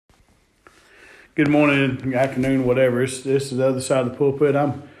good morning, afternoon, whatever. This is the other side of the pulpit.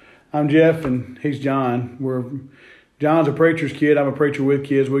 I'm Jeff, and he's John. John's a preacher's kid. I'm a preacher with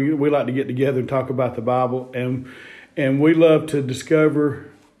kids. We like to get together and talk about the Bible, and we love to discover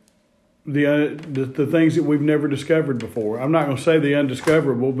the things that we've never discovered before. I'm not going to say the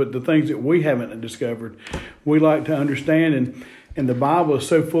undiscoverable, but the things that we haven't discovered. We like to understand, and the Bible is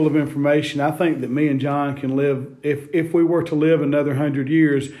so full of information. I think that me and John can live, if we were to live another 100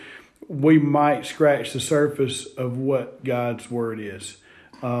 years, we might scratch the surface of what God's Word is.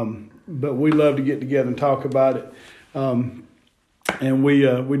 But we love to get together and talk about it. And we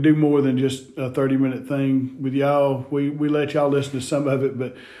do more than just a 30-minute thing with y'all. We let y'all listen to some of it,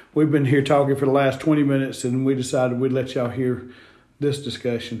 but we've been here talking for the last 20 minutes, and we decided we'd let y'all hear this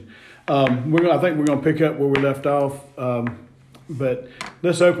discussion. I think we're going to pick up where we left off. But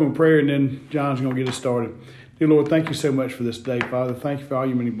let's open with prayer, and then John's going to get us started. Dear Lord, thank you so much for this day, Father. Thank you for all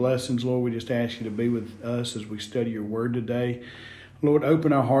your many blessings, Lord. We just ask you to be with us as we study your word today. Lord,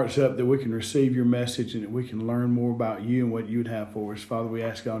 open our hearts up that we can receive your message and that we can learn more about you and what you would have for us. Father, we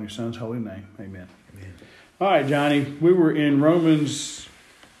ask it in your Son's holy name. Amen. Amen. All right, Johnny, we were in Romans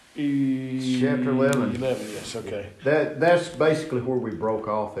chapter 11. 11, yes, okay. That's basically where we broke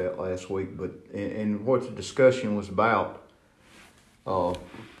off at last week, but and what the discussion was about.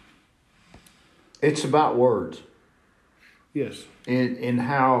 It's about words. Yes. And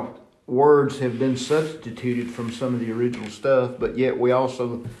how words have been substituted from some of the original stuff, but yet we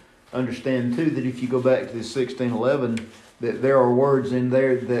also understand too that if you go back to the 1611, that there are words in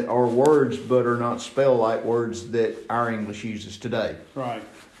there that are words but are not spelled like words that our English uses today. Right.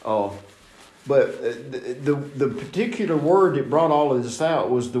 But the particular word that brought all of this out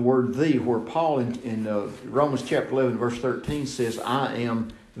was the word "the," where Paul in Romans chapter 11 verse 13 says, "I am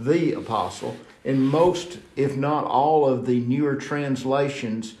the apostle." And most, if not all, of the newer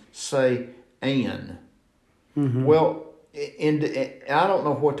translations say "an." Mm-hmm. Well, and I don't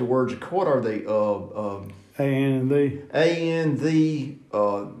know what the words. What are they? "An" and "the." "An," "the,"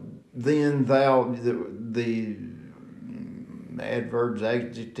 "then," "thou," the adverbs,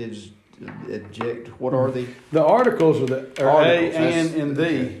 adjectives, what are they? The articles are articles. "A," "an," and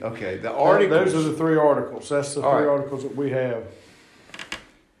 "the." Okay, the articles. Those are the three articles. That's the three articles that we have.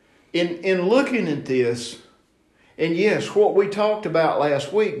 In looking at this, and yes, what we talked about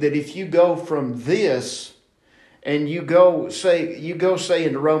last week, that if you go from this and you go say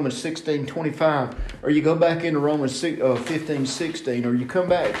into Romans 16:25, or you go back into Romans 15:16, or you come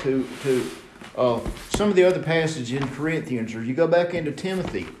back to some of the other passages in Corinthians, or you go back into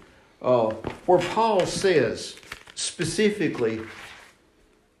Timothy, where Paul says specifically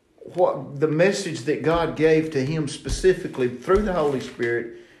what the message that God gave to him specifically through the Holy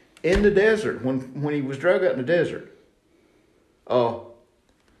Spirit in the desert, when he was drug out in the desert.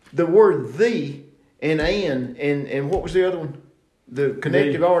 The word "the" and "an" and what was the other one? The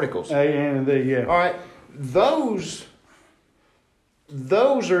connective articles. "A," "an," and "the," yeah. All right. Those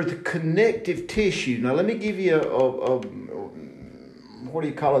are the connective tissue. Now let me give you a what do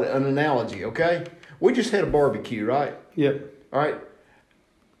you call it? An analogy, okay? We just had a barbecue, right? Yep. All right.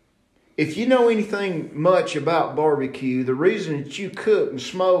 If you know anything much about barbecue, the reason that you cook and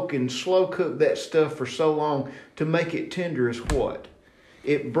smoke and slow cook that stuff for so long to make it tender is what?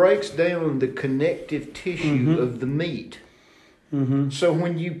 It breaks down the connective tissue of the meat. Mm-hmm. So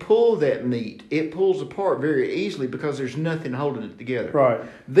when you pull that meat, it pulls apart very easily because there's nothing holding it together. Right.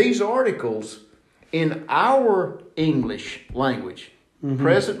 These articles in our English language,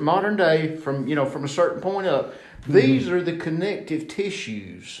 present modern day, from a certain point up, these are the connective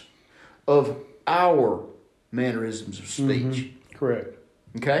tissues of our mannerisms of speech. Correct.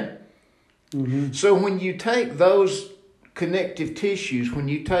 Okay? So when you take those connective tissues, when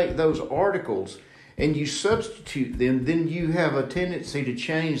you take those articles and you substitute them, then you have a tendency to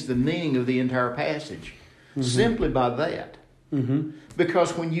change the meaning of the entire passage simply by that.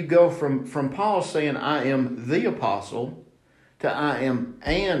 Because when you go from Paul saying, "I am the apostle," to "I am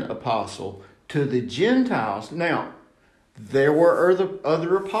an apostle," to the Gentiles. Now, there were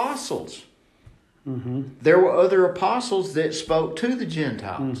other apostles. There were other apostles that spoke to the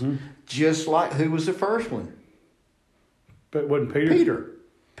Gentiles. Just like, who was the first one? But wasn't Peter?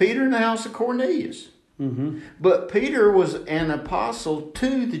 Peter in the house of Cornelius. But Peter was an apostle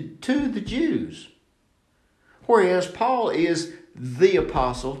to the Jews. Whereas Paul is the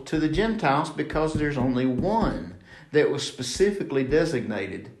apostle to the Gentiles because there's only one that was specifically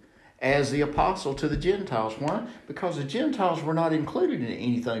designated as the apostle to the Gentiles. Why? Because the Gentiles were not included in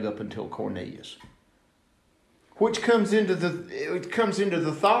anything up until Cornelius. Which comes into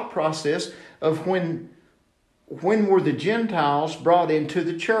the thought process of when when were the Gentiles brought into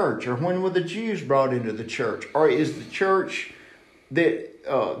the church, or when were the Jews brought into the church, or is the church that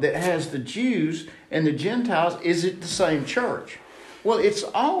has the Jews and the Gentiles, is it the same church? Well, it's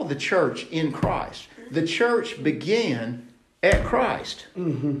all the church in Christ. The church began at Christ.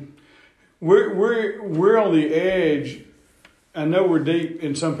 Mm-hmm. We're on the edge. I know we're deep,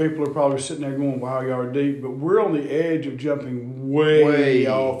 and some people are probably sitting there going, "Wow, you are deep," but we're on the edge of jumping way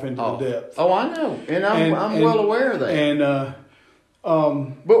off into the depth. Oh, I know, and I'm well aware of that. And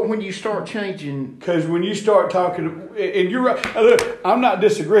but when you start changing, because when you start talking, and you're right. Look, I'm not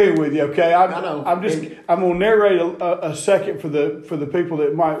disagreeing with you. Okay, I know. I'm going to narrate a second for the people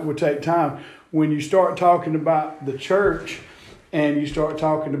that would take time. When you start talking about the church, and you start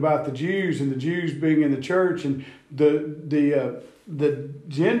talking about the Jews, and the Jews being in the church, and the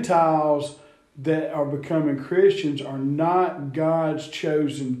Gentiles that are becoming Christians are not God's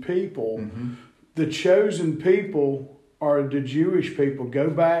chosen people. Mm-hmm. The chosen people are the Jewish people. Go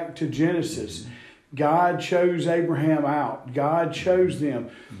back to Genesis. Mm-hmm. God chose Abraham out. God chose them.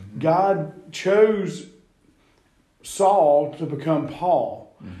 Mm-hmm. God chose Saul to become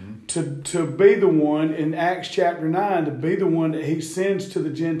Paul. Mm-hmm. To be the one in Acts chapter 9, to be the one that he sends to the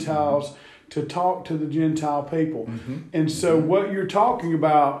Gentiles, mm-hmm. to talk to the Gentile people. Mm-hmm. And so what you're talking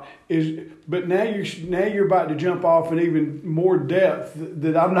about is, but now you're about to jump off in even more depth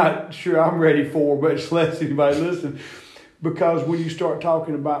that I'm not sure I'm ready for, but just let anybody listen. Because when you start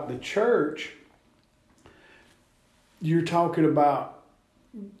talking about the church, you're talking about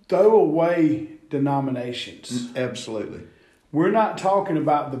throwaway denominations. Absolutely. We're not talking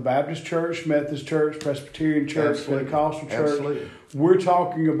about the Baptist church, Methodist church, Presbyterian church, Absolutely. Pentecostal church. Absolutely. We're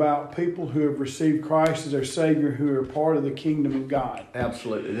talking about people who have received Christ as their Savior, who are part of the kingdom of God.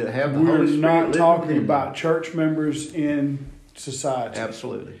 Absolutely. That have the We're Holy Spirit not living talking within about them. church members in society.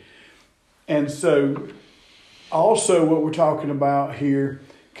 Absolutely. And so, also what we're talking about here,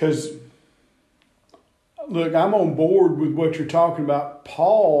 because, look, I'm on board with what you're talking about.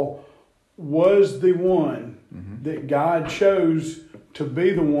 Paul was the one that God chose to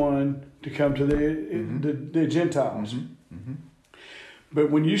be the one to come to the Gentiles. Mm-hmm. Mm-hmm.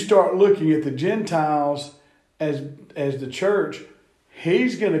 But when you start looking at the Gentiles as the church,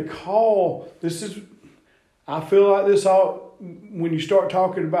 he's going to call, I feel like this all, when you start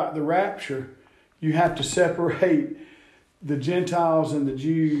talking about the rapture, you have to separate the Gentiles and the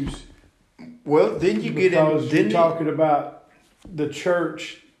Jews. Well, then you get in. Because you're talking about the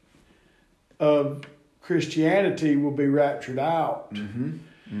church of Christianity will be raptured out. Mm-hmm.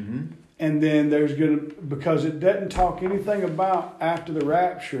 Mm-hmm. And then there's going to, because it doesn't talk anything about after the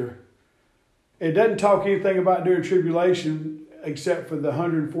rapture. It doesn't talk anything about during tribulation except for the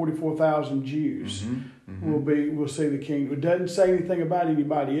 144,000 Jews will see the kingdom. It doesn't say anything about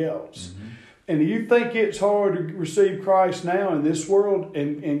anybody else. Mm-hmm. And you think it's hard to receive Christ now in this world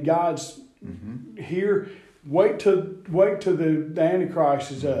and God's here? Wait till the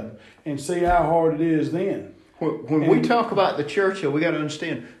Antichrist is up and see how hard it is then. When we talk about the church, we got to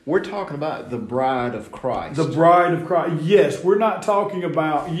understand, we're talking about the bride of Christ. The bride of Christ. Yes, we're not talking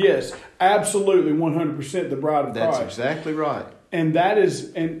about, yes, absolutely 100% the bride of Christ. That's exactly right. And that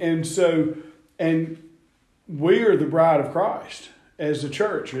is, and we are the bride of Christ as the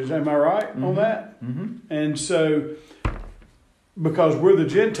church. Am I right on that? Mm-hmm. And so, because we're the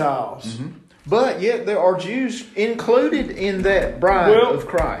Gentiles. Mm-hmm. But yet there are Jews included in that bride of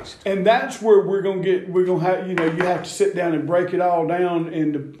Christ. And that's where we're going to have, you have to sit down and break it all down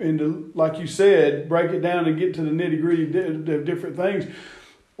into, like you said, break it down and get to the nitty gritty of different things.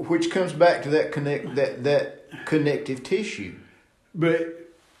 Which comes back to that connective tissue.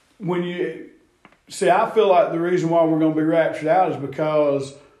 But when you see, I feel like the reason why we're going to be raptured out is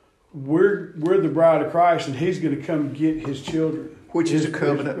because we're the bride of Christ, and He's going to come get His children. Which is a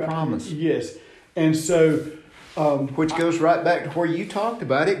covenant promise. Yes. And so... which goes right back to where you talked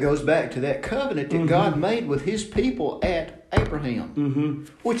about. It goes back to that covenant that God made with His people at Abraham.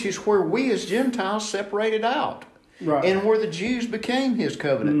 Which is where we as Gentiles separated out. Right. And where the Jews became His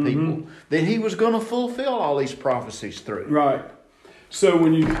covenant people. That He was going to fulfill all these prophecies through. Right. So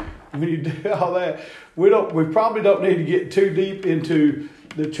when you do all that, we probably don't need to get too deep into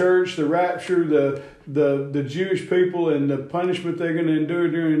the church, the rapture, the Jewish people, and the punishment they're going to endure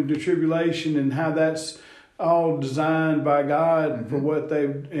during the tribulation, and how that's all designed by God for what they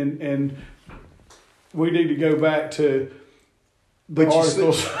and we need to go back to the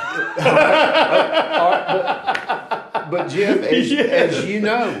articles. But Jeff, as you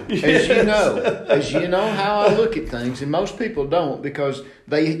know how I look at things, and most people don't because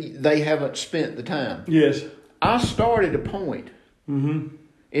they haven't spent the time. Yes, I start at a point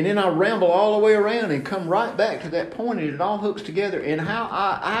And then I ramble all the way around and come right back to that point, and it all hooks together. And how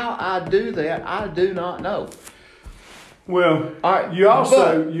I do that, I do not know. Well, All right, you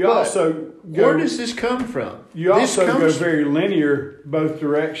also go, where does this come from? You This also go comes very linear both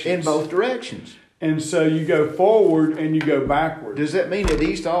directions. in both directions. And so you go forward and you go backward. Does that mean that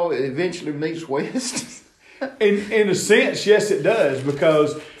east all eventually meets west? In a sense, yes, it does,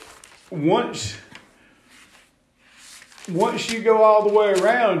 because once you go all the way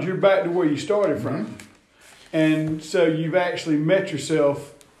around, you're back to where you started from. Mm-hmm. And so you've actually met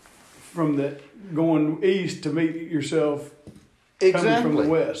yourself from the going east to meet yourself coming from the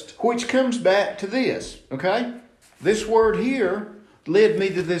west. Which comes back to this, okay? This word here led me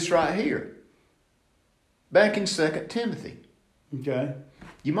to this right here. Back in 2 Timothy. Okay.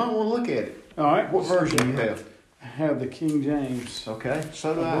 You might want to look at it. All right. What version do you have? I have the King James. Okay,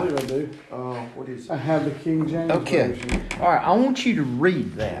 so do I believe I do. What is it? I have the King James version. All right, I want you to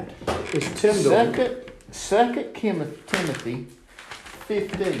read that. It's Tyndale. Second Timothy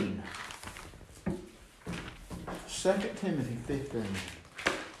 15. 2 Timothy 15.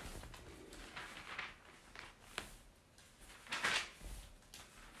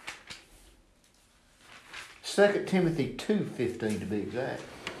 Second Timothy 2:15 to be exact.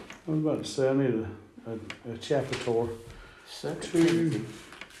 I was about to say I need a chapter. 2 Timothy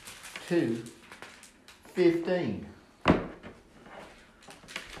 2:15.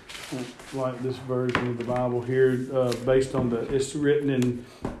 Like this version of the Bible here, based on it's written in.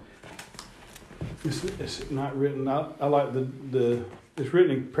 It's not written. I like the. It's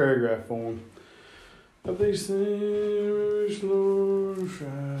written in paragraph form. Of these things, Lord.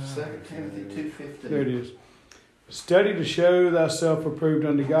 2 Timothy 2:15. There it is. Study to show thyself approved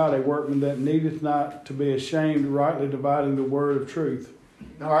unto God, a workman that needeth not to be ashamed, rightly dividing the word of truth.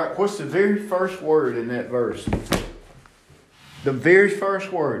 All right, what's the very first word in that verse? The very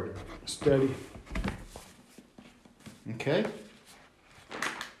first word. Study. Okay.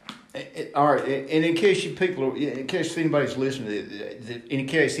 All right, and in case anybody's listening to this, in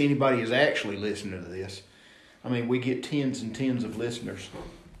case anybody is actually listening to this, I mean, we get tens and tens of listeners.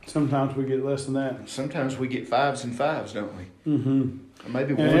 Sometimes we get less than that. Sometimes we get 5s and 5s, don't we? Mm-hmm. Or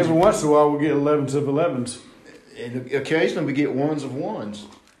maybe and every once in a while we get 11s of 11s. And occasionally we get 1s of 1s.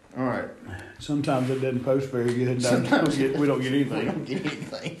 All right. Sometimes it doesn't post very good. Sometimes we don't get anything. We don't get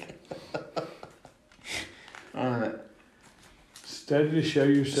anything. All right. Study to show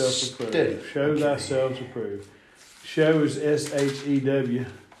yourself approved. Study. Show thyself approved. Show is SHEW.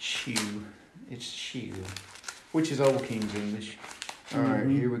 Shew. It's shew. Which is Old King's English. All right,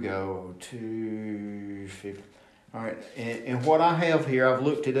 here we go. 250. All right, and what I have here, I've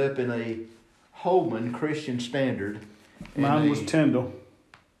looked it up in a Holman Christian Standard. Mine was Tyndale.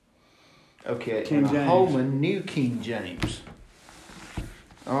 Okay, King James. Holman New King James.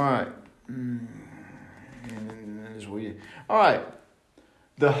 All right. And that is weird. All right.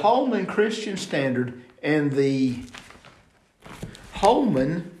 The Holman Christian Standard and the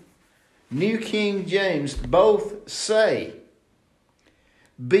Holman New King James both say,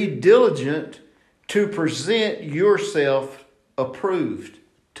 be diligent to present yourself approved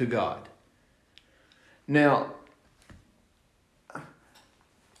to God. Now,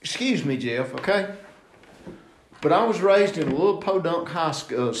 excuse me, Jeff, okay? But I was raised in a little podunk high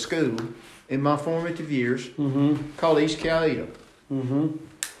school in my formative years called East Coweta.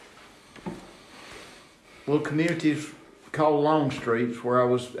 Little community called Longstreet, where I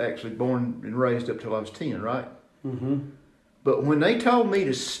was actually born and raised up till I was 10, right? But when they told me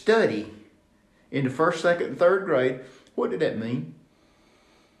to study in the 1st, 2nd, and 3rd grade, what did that mean?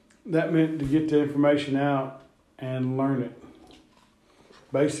 That meant to get the information out and learn it.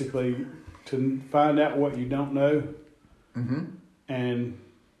 Basically, to find out what you don't know and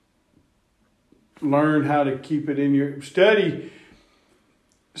learn how to keep it in your study.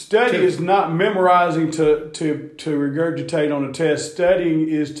 Study is not memorizing to regurgitate on a test. Studying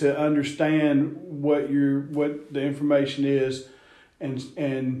is to understand what the information is,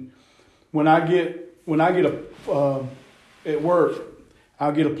 and when I get a at work,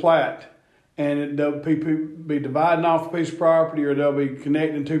 I'll get a plat, and they'll be dividing off a piece of property, or they'll be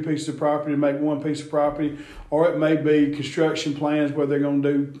connecting 2 pieces of property to make 1 piece of property, or it may be construction plans where they're going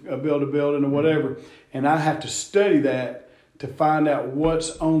to build a building or whatever, and I have to study that to find out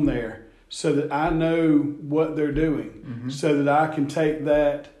what's on there so that I know what they're doing, so that I can take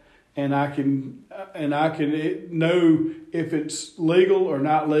that and I can know if it's legal or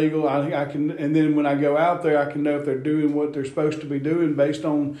not legal. I can, and then when I go out there, I can know if they're doing what they're supposed to be doing based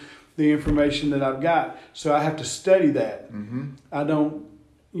on the information that I've got. So I have to study that. I don't,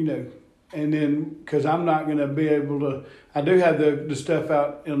 and then because I'm not going to be able to, I do have the stuff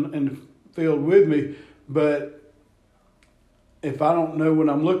out in the field with me, but if I don't know what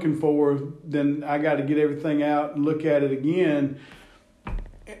I'm looking for, then I got to get everything out and look at it again.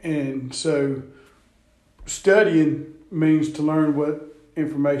 And so studying means to learn what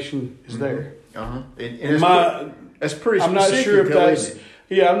information is there. Uh-huh. That's pretty specific. I'm not sure if though, that's isn't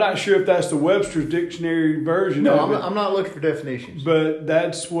it? I'm not sure if that's the Webster's Dictionary version. No, of it, I'm not looking for definitions. but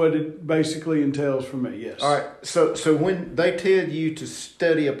that's what it basically entails for me. Yes. All right. So when they tell you to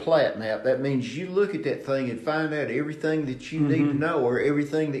study a plat map, that means you look at that thing and find out everything that you need to know, or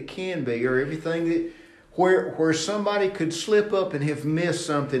everything that can be, or everything that where somebody could slip up and have missed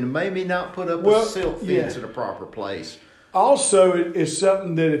something, and maybe not put up a silk fence in a proper place. Also, it's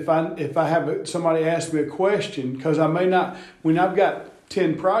something that if I have somebody ask me a question, because I may not, when I've got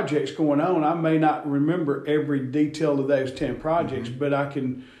 10 projects going on, I may not remember every detail of those 10 projects, but I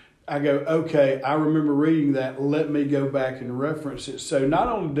go, okay, I remember reading that. Let me go back and reference it. So not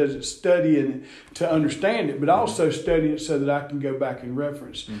only does it study it to understand it, but also study it so that I can go back and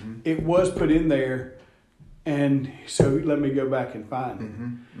reference. It was put in there, and so let me go back and find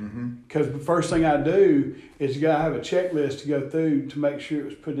it. Because the first thing I do is you got to have a checklist to go through to make sure it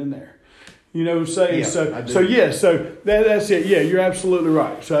was put in there. You know what I'm saying? Yeah, so that's it. Yeah, you're absolutely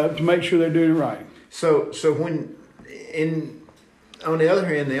right. So to make sure they're doing it right. So when on the other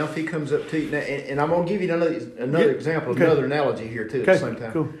hand, now if he comes up to you, and I'm going to give you another example, another analogy here too at the same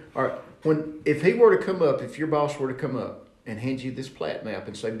time. Cool. All right, if he were to come up, if your boss were to come up and hand you this plat map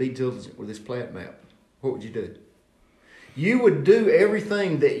and say, be diligent with this plat map, what would you do? You would do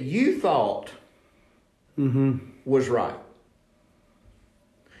everything that you thought was right.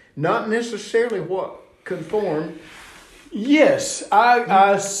 Not necessarily what conformed. Yes,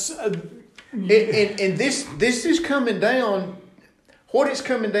 And this is coming down. What it's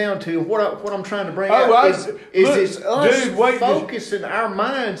coming down to, what I'm trying to bring out is us focusing our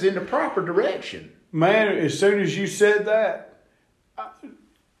minds in the proper direction. Man, as soon as you said that,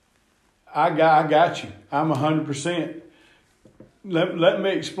 I got you. I'm 100%. Let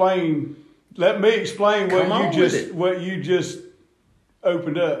me explain. Let me explain what you just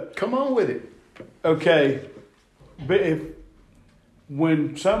opened up. Come on with it. Okay, but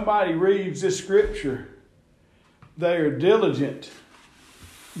when somebody reads this scripture, they are diligent.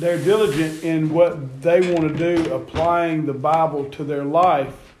 They're diligent in what they want to do, applying the Bible to their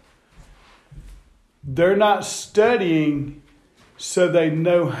life. They're not studying so they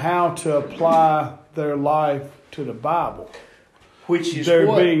know how to apply their life to the Bible. Which is they're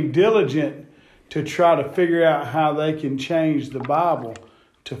being diligent to try to figure out how they can change the Bible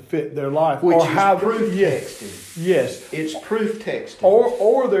to fit their life. Which or is how proof texting. Yes. It's proof texting.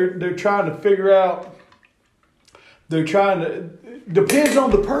 Or they're trying to figure out, depends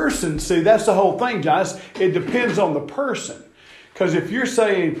on the person. See, that's the whole thing, guys. It depends on the person. Because if you're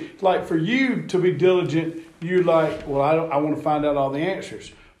saying, like, for you to be diligent, you're like, well, I want to find out all the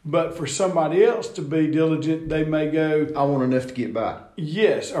answers. But for somebody else to be diligent, they may go, I want enough to get by.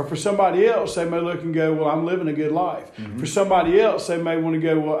 Yes. Or for somebody else, they may look and go, well, I'm living a good life. For somebody else, they may want to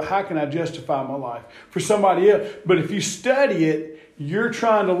go, well, how can I justify my life? For somebody else. But if you study it, you're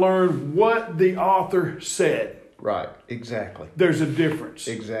trying to learn what the author said. Right. Exactly. There's a difference.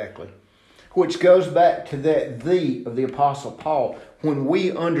 Exactly. Which goes back to that of the Apostle Paul. When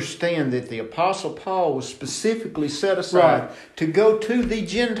we understand that the Apostle Paul was specifically set aside to go to the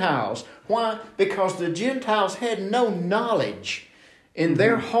Gentiles. Why? Because the Gentiles had no knowledge in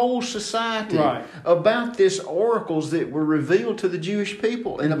their whole society about these oracles that were revealed to the Jewish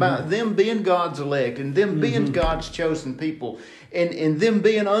people, and about them being God's elect, and them being God's chosen people, and them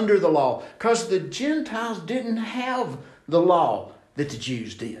being under the law. Because the Gentiles didn't have the law that the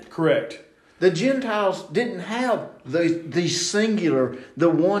Jews did. Correct. The Gentiles didn't have the singular, the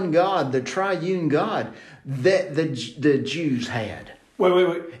one God, the triune God that the Jews had.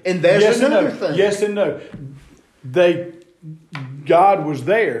 Wait. And there's another thing. Yes and no. God was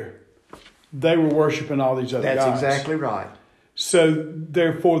there. They were worshiping all these other gods. That's exactly right. So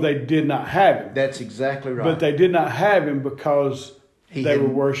therefore they did not have him. That's exactly right. But they did not have him because they were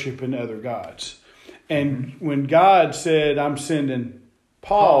worshiping other gods. And when God said, I'm sending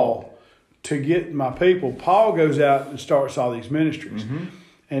Paul to get my people, Paul goes out and starts all these ministries.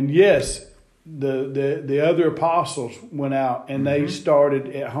 And yes, the other apostles went out and they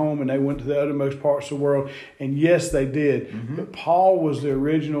started at home and they went to the uttermost parts of the world. And yes, they did. But Paul was the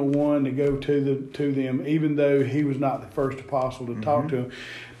original one to go to them, even though he was not the first apostle to talk to them.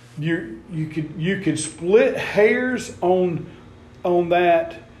 You could split hairs on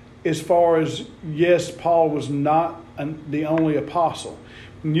that as far as, yes, Paul was not the only apostle.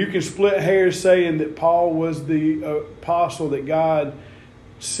 And you can split hairs saying that Paul was the apostle that God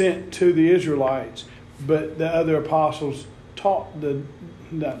sent to the Israelites, but the other apostles taught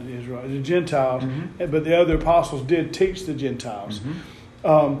not the Israelites, the Gentiles, but the other apostles did teach the Gentiles.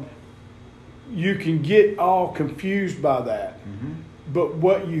 You can get all confused by that. But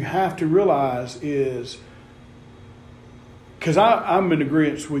what you have to realize is, because I'm in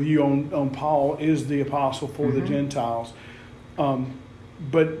agreement with you on Paul is the apostle for the Gentiles.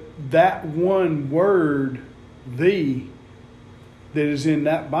 But that one word, that is in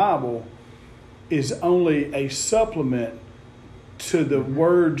that Bible is only a supplement to the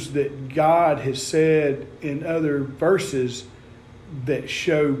words that God has said in other verses that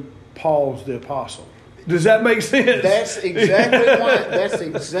show Paul's the apostle. Does that make sense? That's exactly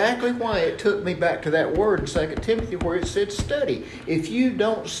why it took me back to that word in 2 Timothy where it said study. If you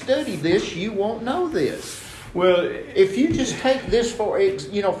don't study this, you won't know this. Well, if you just take this for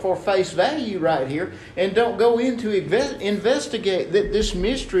face value right here and don't go into investigate this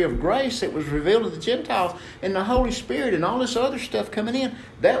mystery of grace that was revealed to the Gentiles and the Holy Spirit and all this other stuff coming in,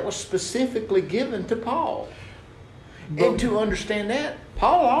 that was specifically given to Paul. And to understand that,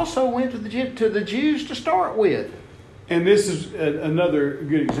 Paul also went to the Jews to start with. And this is another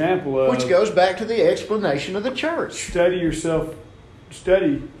good example of... which goes back to the explanation of the church. Study yourself.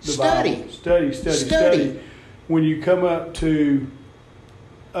 Study the Bible. Study. When you come up to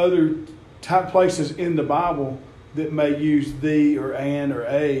other type places in the Bible that may use the or an or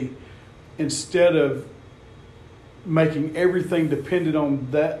a, instead of making everything dependent on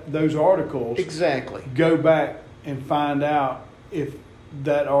those articles, exactly, go back and find out if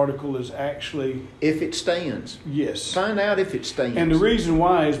that article is actually... if it stands. Yes. Find out if it stands. And the reason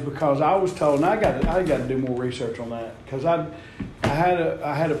why is because I was told, and I got to do more research on that, because I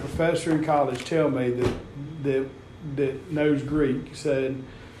had a professor in college tell me that knows Greek, said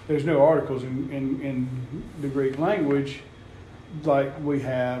there's no articles in the Greek language like we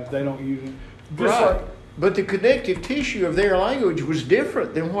have. They don't use it. Right. But the connective tissue of their language was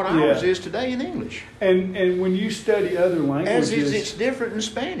different than what ours is today in English. And when you study other languages... as is it's different in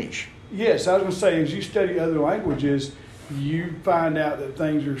Spanish. Yes, I was going to say, as you study other languages, you find out that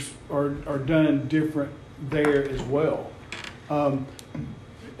things are done different there as well.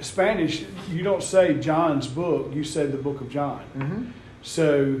 Spanish, you don't say John's book, you say the book of John.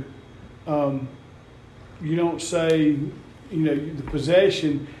 So you don't say, the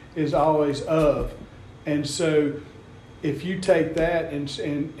possession is always of. And so if you take that and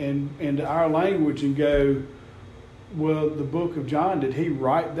into our language and go, well, the book of John, did he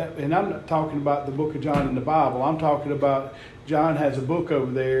write that? And I'm not talking about the book of John in the Bible. I'm talking about John has a book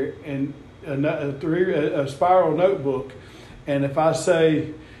over there, and a spiral notebook. And if I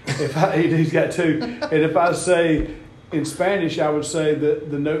say, he's got two. And if I say in Spanish, I would say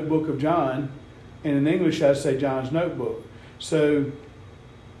the notebook of John. And in English, I'd say John's notebook. So,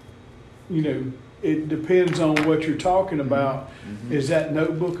 it depends on what you're talking about. Is that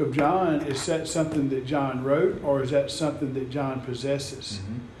notebook of John, is that something that John wrote, or is that something that John possesses?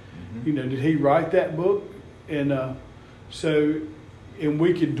 Did he write that book? And and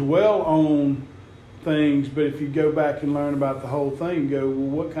we could dwell on things, but if you go back and learn about the whole thing, go,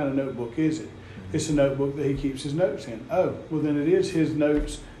 well, what kind of notebook is it? It's a notebook that he keeps his notes in. Oh, well, then it is his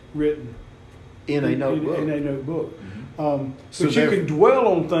notes written in a notebook. In a notebook. But you can dwell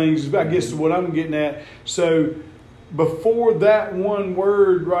on things, I guess is what I'm getting at. So before that one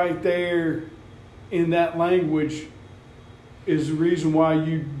word right there in that language is the reason why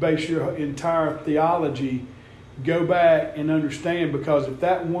you base your entire theology, go back and understand, because if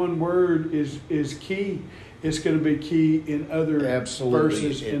that one word is key, it's going to be key in other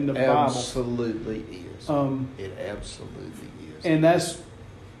verses in the Bible. Absolutely is. It absolutely is. And that's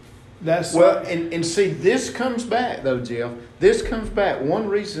well, and see, this comes back though, Jeff. This comes back. One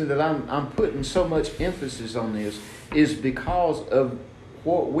reason that I'm putting so much emphasis on this is because of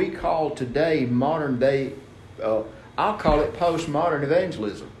what we call today modern day. I'll call it postmodern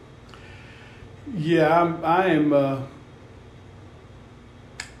evangelism. Yeah,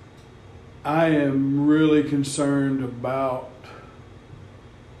 I am really concerned about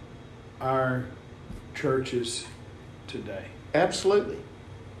our churches today. Absolutely.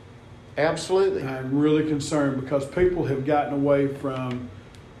 I'm really concerned because people have gotten away from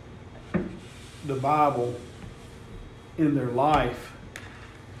the Bible in their life,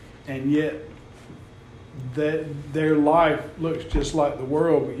 and yet that their life looks just like the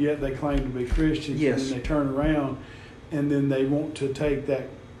world, but yet they claim to be Christians. Yes. And then they turn around and then they want to take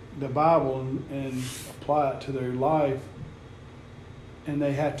the Bible and apply it to their life, and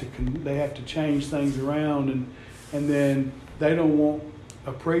they have to change things around, and then they don't want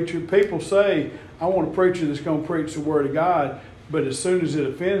a preacher. People say, I want a preacher that's going to preach the Word of God, but as soon as it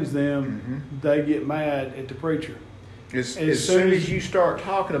offends them, they get mad at the preacher. As soon as you start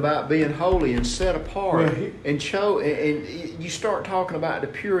talking about being holy and set apart, and you start talking about the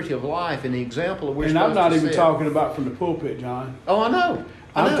purity of life and the example of and I'm not even talking about from the pulpit, John. Oh, I know.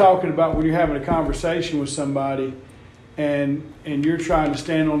 I'm talking about when you're having a conversation with somebody, and you're trying to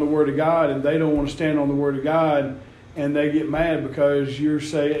stand on the Word of God, and they don't want to stand on the Word of God, and they get mad because you're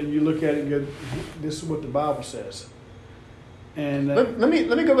saying, you look at it and go, "This is what the Bible says." And let me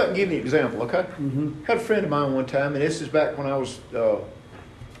go back and give you an example, okay? Had a friend of mine one time, and this is back when I was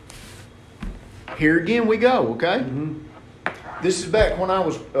here again we go, okay? This is back when I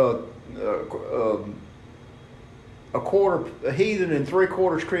was a quarter a heathen and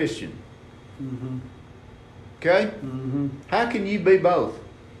 3/4 Christian. Okay? How can you be both?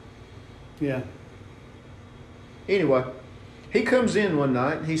 Yeah. Anyway, he comes in one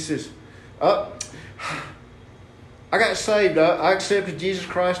night and he says, I got saved. I accepted Jesus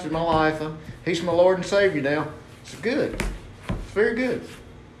Christ in my life. He's my Lord and Savior now. It's good. It's very good.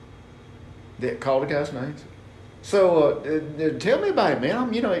 They called the guy's name. So tell me about it, man.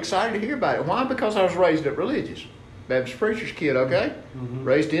 I'm excited to hear about it. Why? Because I was raised up religious. Baptist preacher's kid, okay?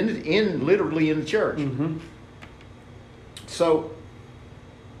 Raised literally in the church. So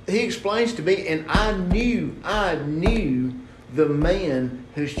he explains to me, and I knew the man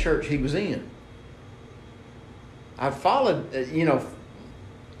whose church he was in. I followed,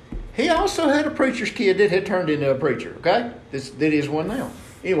 he also had a preacher's kid that had turned into a preacher, okay? That is one now.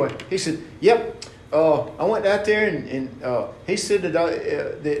 Anyway, he said, yep, I went out there and he said that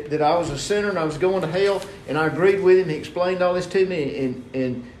I was a sinner and I was going to hell, and I agreed with him. He explained all this to me,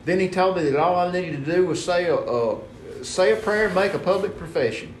 and then he told me that all I needed to do was say a prayer and make a public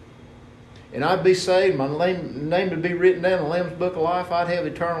profession. And I'd be saved, my name would be written down in the Lamb's Book of Life, I'd have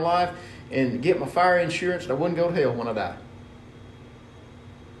eternal life, and get my fire insurance, and I wouldn't go to hell when I die.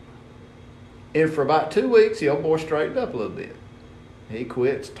 And for about 2 weeks, the old boy straightened up a little bit. He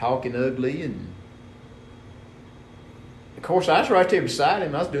quit talking ugly, and of course I was right there beside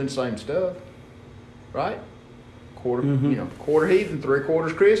him. I was doing the same stuff, right? Quarter heathen,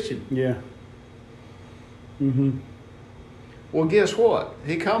 3/4 Christian. Yeah. Well, guess what?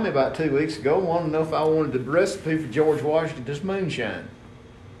 He called me about 2 weeks ago and wanted to know if I wanted the recipe for George Washington's moonshine.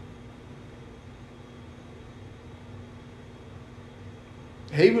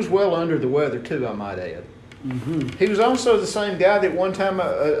 He was well under the weather too, I might add. He was also the same guy that one time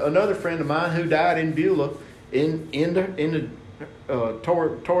another friend of mine who died in Beulah in the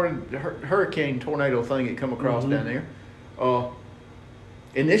hurricane tornado thing that come across down there.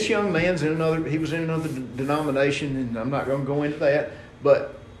 And this young man's he was in another denomination, and I'm not going to go into that,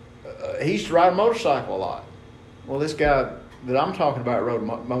 but he used to ride a motorcycle a lot. Well, this guy that I'm talking about rode a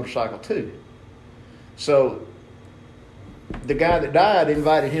motorcycle too. So the guy that died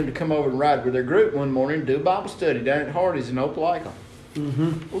invited him to come over and ride with their group one morning and do a Bible study down at Hardy's in Opelika.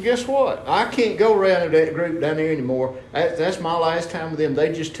 Well, guess what? I can't go around with that group down there anymore. That's my last time with them.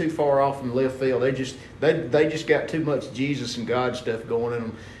 They just too far off from left field. They just got too much Jesus and God stuff going in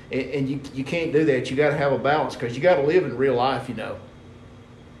them, and you can't do that. You got to have a balance because you got to live in real life. You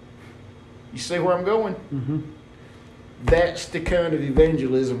see where I'm going? That's the kind of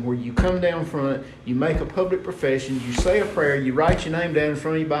evangelism where you come down front, you make a public profession, you say a prayer, you write your name down in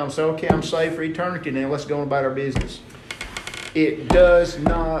front of your Bible and say, okay, I'm saved for eternity now, let's go on about our business. It does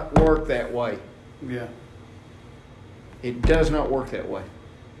not work that way. Yeah. It does not work that way.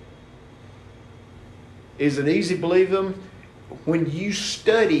 Is it easy to believe them? When you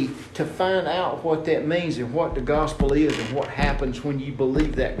study to find out what that means and what the gospel is and what happens when you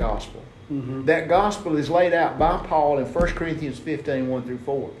believe that gospel. That gospel is laid out by Paul in 1 Corinthians 15,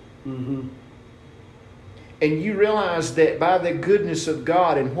 1-4. And you realize that by the goodness of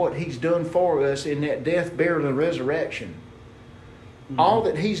God and what He's done for us in that death, burial, and resurrection, all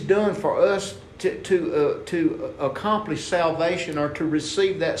that He's done for us to accomplish salvation or to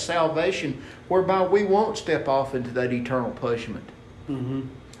receive that salvation whereby we won't step off into that eternal punishment.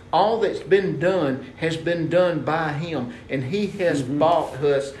 All that's been done has been done by Him, and He has bought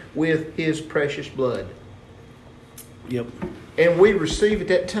us with His precious blood. Yep. And we receive at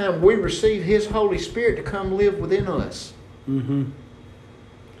that time, we receive His Holy Spirit to come live within us. And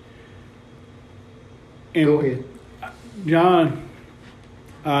Go ahead. John,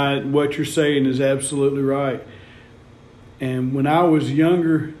 what you're saying is absolutely right. And when I was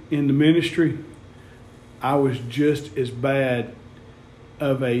younger in the ministry, I was just as bad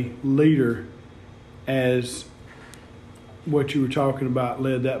of a leader as what you were talking about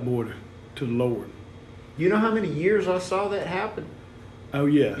led that boy to the Lord. You know how many years I saw that happen? Oh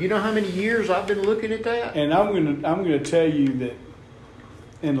yeah. You know how many years I've been looking at that? And I'm gonna tell you that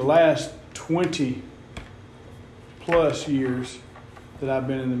in the last 20 plus years that I've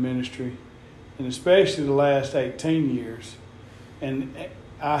been in the ministry, and especially the last 18 years, and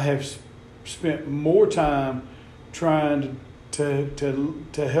I have spent more time trying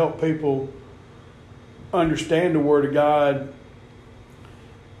to help people understand the Word of God.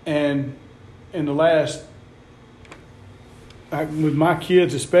 And in the last, with my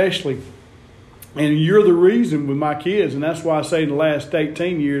kids especially, and you're the reason with my kids, and that's why I say in the last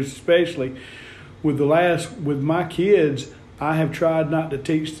 18 years especially, with my kids, I have tried not to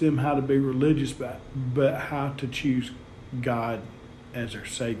teach them how to be religious, but how to choose God as their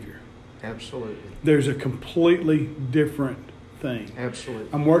Savior. Absolutely. There's a completely different thing. Absolutely.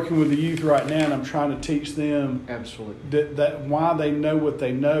 I'm working with the youth right now, and I'm trying to teach them absolutely that why they know what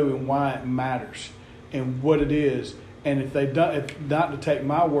they know and why it matters and what it is. And if not to take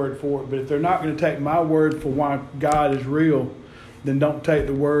my word for it, but if they're not going to take my word for why God is real, then don't take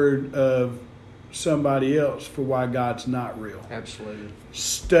the word of somebody else for why God's not real. Absolutely.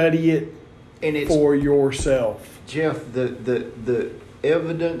 Study it and for yourself. Jeff, the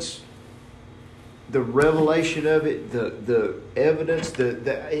evidence, the revelation of it, the evidence,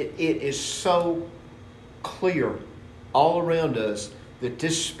 it is so clear all around us that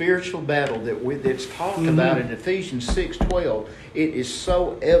this spiritual battle that's talked about in Ephesians 6:12, it is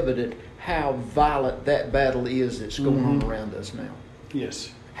so evident how violent that battle is that's going on around us now.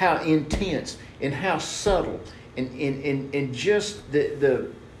 Yes. How intense and how subtle and just the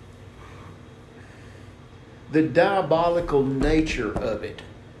diabolical nature of it.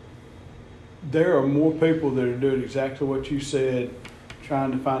 There are more people that are doing exactly what you said,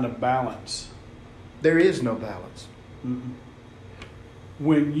 trying to find a balance. There is no balance. Mm-mm.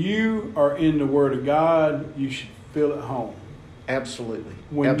 When you are in the Word of God, you should feel at home. Absolutely.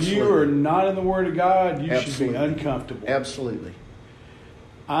 When you are not in the Word of God, you should be uncomfortable. Absolutely.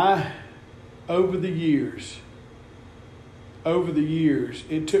 Over the years,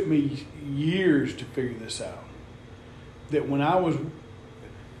 it took me years to figure this out. That when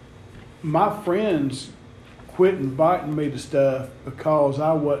my friends quit inviting me to stuff because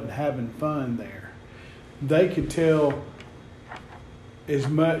I wasn't having fun there. They could tell as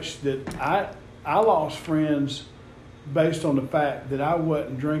much that I lost friends based on the fact that I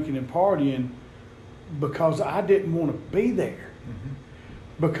wasn't drinking and partying because I didn't want to be there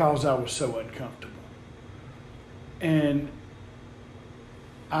because I was so uncomfortable. And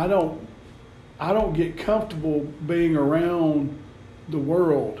I don't get comfortable being around the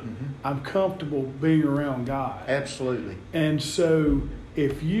world. I'm comfortable being around God. Absolutely. And so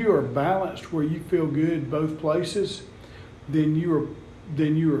if you are balanced where you feel good both places, then you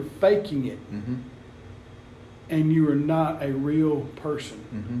are faking it. And you are not a real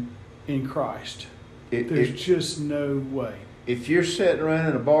person in Christ. There's just no way. If you're sitting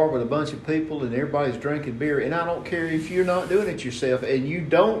around in a bar with a bunch of people and everybody's drinking beer, and I don't care if you're not doing it yourself and you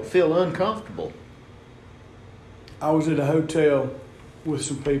don't feel uncomfortable. I was at a hotel with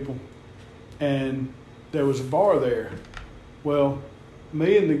some people and there was a bar there. Well,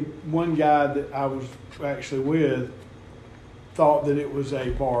 me and the one guy that I was actually with thought that it was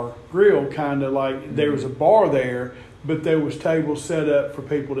a bar grill, kind of like there was a bar there, but there was tables set up for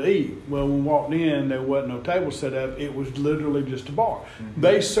people to eat. Well, when we walked in, there wasn't no table set up. It was literally just a bar.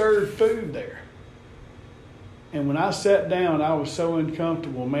 They served food there. And when I sat down, I was so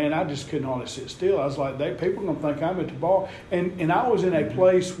uncomfortable. Man, I just couldn't hardly sit still. I was like, people are going to think I'm at the bar. And I was in a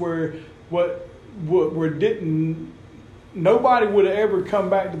place where nobody would have ever come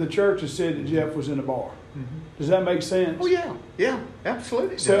back to the church and said that Jeff was in a bar. Does that make sense? Oh, yeah. Yeah,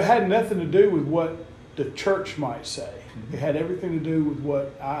 absolutely. So it had nothing to do with what the church might say. It had everything to do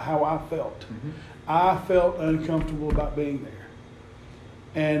with how I felt. I felt uncomfortable about being there.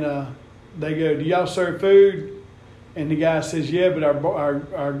 And they go, "Do y'all serve food?" And the guy says, "Yeah, but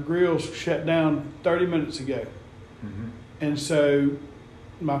our grill's shut down 30 minutes ago." And so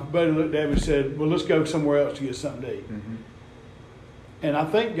my buddy looked at me and said, "Well, let's go somewhere else to get something to eat." And I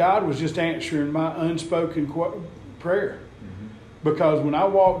think God was just answering my unspoken prayer. Because when I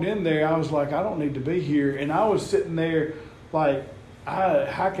walked in there, I was like, I don't need to be here. And I was sitting there like,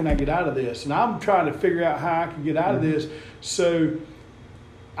 how can I get out of this? And I'm trying to figure out how I can get out of this. So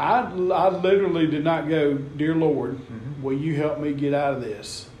I literally did not go, "Dear Lord, will you help me get out of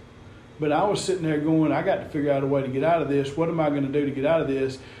this?" But I was sitting there going, I got to figure out a way to get out of this. What am I going to do to get out of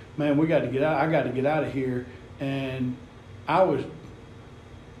this? Man, we got to get out. I got to get out of here. And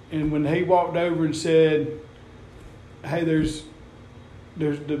when he walked over and said, "Hey, there's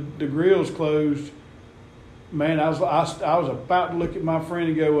the grill's closed," man, I was about to look at my friend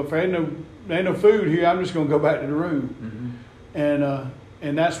and go, well, if there ain't no food here, I'm just going to go back to the room.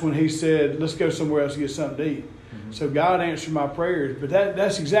 And that's when he said, let's go somewhere else to get something to eat. So God answered my prayers. But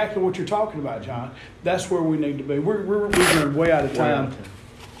that's exactly what you're talking about, John. That's where we need to be. We're running way out of time.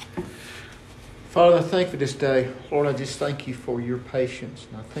 Father, I thank you for this day. Lord, I just thank you for your patience.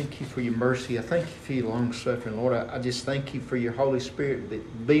 And I thank you for your mercy. I thank you for your long suffering. Lord, I just thank you for your Holy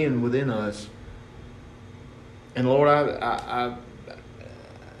Spirit being within us. And Lord,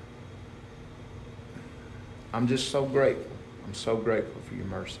 I'm just so grateful. I'm so grateful for your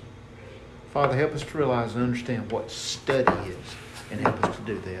mercy. Father, help us to realize and understand what study is and help us to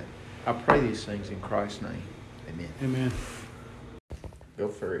do that. I pray these things in Christ's name. Amen. Amen. Go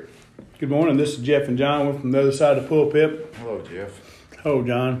for it. Good morning. This is Jeff and John. We're from the other side of the pulpit. Hello, Jeff. Hello,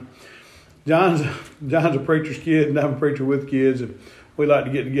 John. John's a preacher's kid, and I'm a preacher with kids. And we like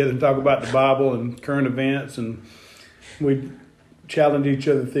to get together and talk about the Bible and current events, and we challenge each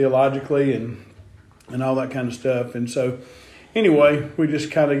other theologically and all that kind of stuff. And so, anyway, we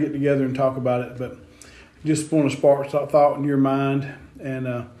just kind of get together and talk about it. But just want to spark thought in your mind.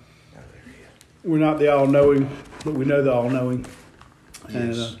 And we're not the all-knowing, but we know the all-knowing. Yes.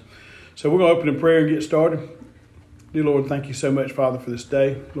 And so we're going to open in prayer and get started. Dear Lord, thank you so much, Father, for this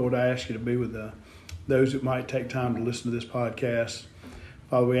day. Lord, I ask you to be with those that might take time to listen to this podcast.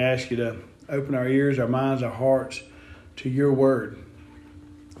 Father, we ask you to open our ears, our minds, our hearts to your word.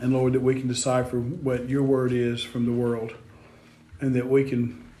 And Lord, that we can decipher what your word is from the world. And that we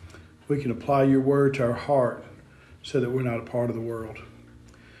can apply your word to our heart so that we're not a part of the world.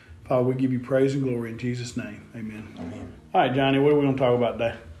 Father, we give you praise and glory in Jesus' name. Amen. Amen. All right, Johnny, what are we going to talk about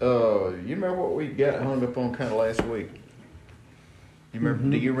today? You remember what we got hung up on kind of last week? You remember?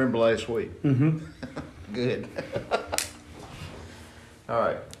 Do you remember last week? Mm-hmm. Good. All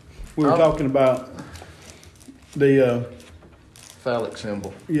right. We were talking about the phallic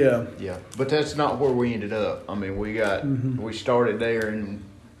symbol. Yeah. Yeah. But that's not where we ended up. I mean, we started there and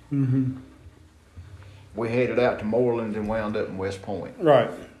we headed out to Moreland and wound up in West Point.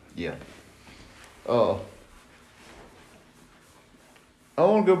 Right. Yeah. I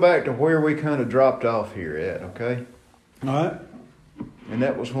want to go back to where we kind of dropped off here at, okay? All right. And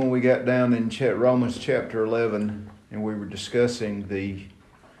that was when we got down in Romans chapter 11 and we were discussing the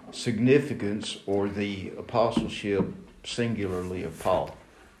significance or the apostleship singularly of Paul.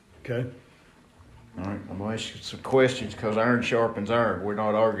 Okay. All right. I'm going to ask you some questions because iron sharpens iron. We're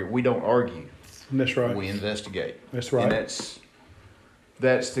not arguing. We don't argue. That's right. We investigate. That's right. And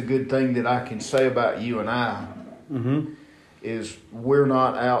that's the good thing that I can say about you and I. Is we're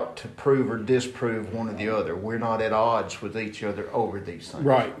not out to prove or disprove one or the other. We're not at odds with each other over these things.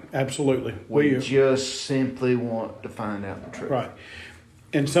 Right, absolutely. We just simply want to find out the truth. Right.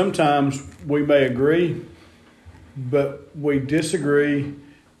 And sometimes we may agree, but we disagree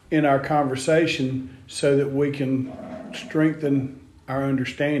in our conversation so that we can strengthen our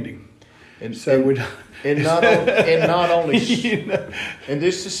understanding. And so not only you know. And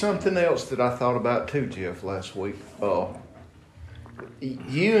this is something else that I thought about too, Jeff, last week.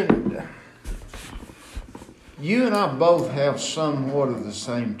 You and I both have somewhat of the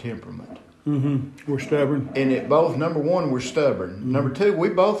same temperament. We're stubborn. And number one, we're stubborn. Number two, we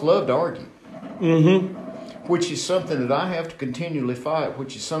both love to argue. Which is something that I have to continually fight,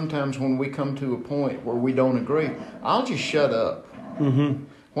 which is sometimes when we come to a point where we don't agree, I'll just shut up.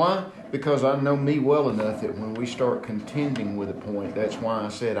 Why? Because I know me well enough that when we start contending with a point, that's why I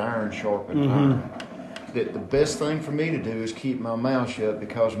said iron sharpens iron. That the best thing for me to do is keep my mouth shut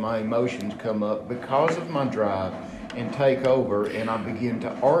because my emotions come up because of my drive and take over, and I begin to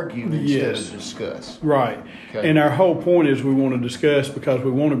argue instead of discuss. Right. Okay. And our whole point is we want to discuss because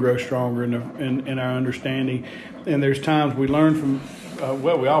we want to grow stronger in our understanding. And there's times we learn from,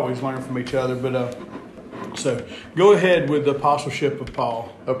 we always learn from each other. But so go ahead with the apostleship of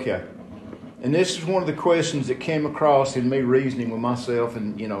Paul. Okay. And this is one of the questions that came across in me reasoning with myself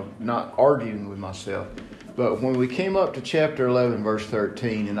and, not arguing with myself. But when we came up to chapter 11, verse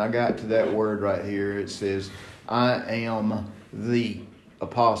 13, and I got to that word right here, it says, I am the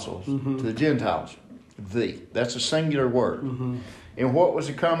apostles to the Gentiles. The. That's a singular word. And what was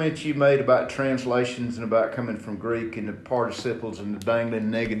the comment you made about translations and about coming from Greek and the participles and the dangling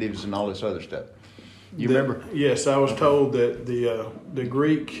negatives and all this other stuff? You remember? Yes, I was told that the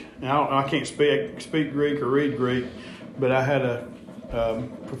Greek. Now I can't speak Greek or read Greek, but I had a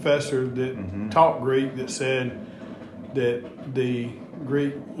professor that taught Greek that said that the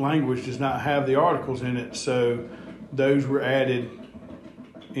Greek language does not have the articles in it, so those were added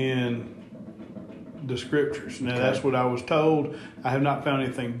in the scriptures. Now, that's what I was told. I have not found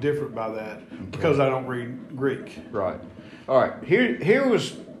anything different by that because I don't read Greek. Right. All right. Here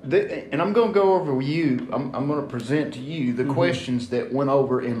was, and I'm going to go over with you. I'm going to present to you the questions that went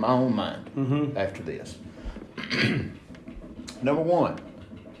over in my own mind after this. Number one,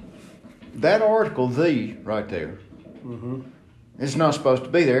 that article, "the," right there, it's not supposed to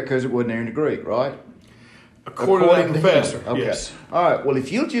be there because it wasn't there in the Greek, right? According to the professor, him. Okay. yes. All right. Well,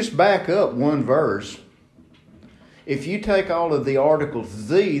 if you'll just back up one verse, if you take all of the articles,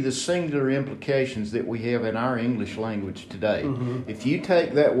 the singular implications that we have in our English language today, if you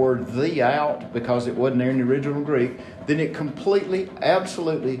take that word "the" out because it wasn't there in the original Greek, then it completely,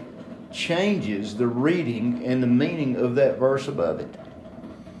 absolutely changes the reading and the meaning of that verse above it.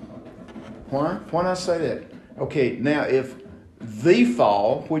 Why? Why not say that? Okay, now if "the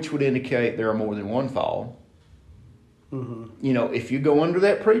fall," which would indicate there are more than one fall, you know, if you go under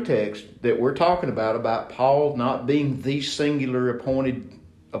that pretext that we're talking about Paul not being the singular appointed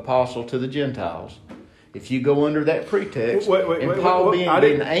apostle to the Gentiles, if you go under that pretext, Paul being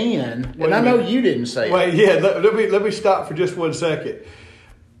and I know you didn't say that. Let me stop for just 1 second.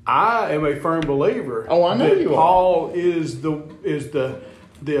 I am a firm believer. Oh, I know that you Paul is the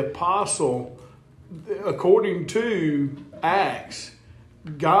apostle according to Acts.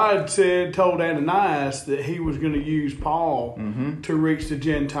 God told Ananias that he was going to use Paul to reach the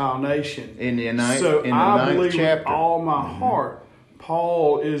Gentile nation. I believe with all my heart,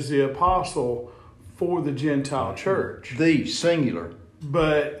 Paul is the apostle for the Gentile church. The singular.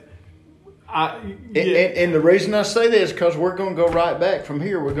 But and the reason I say that is because we're going to go right back from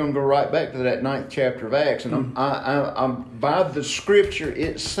here. We're going to go right back to that 9th chapter of Acts, and I'm by the Scripture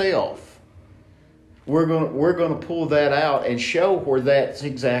itself. We're going to pull that out and show where that's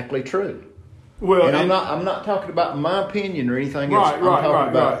exactly true. Well, and I'm not talking about my opinion or anything else. I'm talking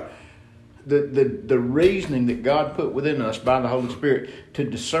about the reasoning that God put within us by the Holy Spirit to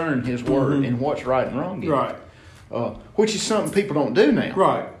discern His Word and what's right and wrong. Right. Which is something people don't do now.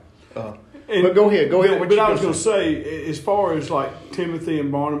 Right. But go ahead. But I was going to say, as far as like Timothy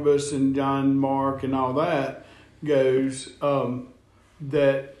and Barnabas and John, Mark, and all that goes,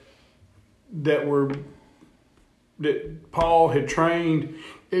 that Paul had trained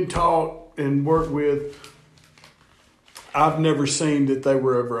and taught and worked with, I've never seen that they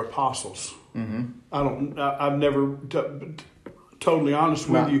were ever apostles. I've never, totally honest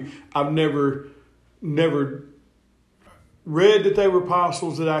with you, I've never read that they were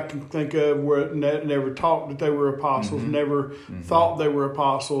apostles that I can think of, where never taught that they were apostles, never thought they were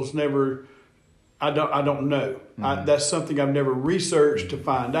apostles, never, I don't know. That's something I've never researched to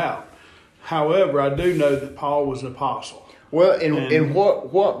find out. However, I do know that Paul was an apostle. Well, and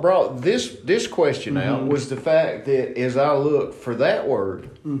what brought this question out was the fact that as I look for that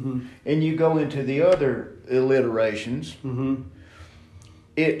word, and you go into the other alliterations,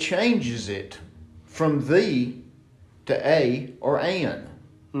 it changes it from "the" to "a" or "an."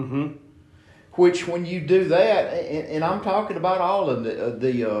 Which, when you do that, and I'm talking about all of the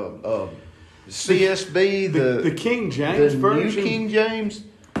CSB, the King James version, New King James.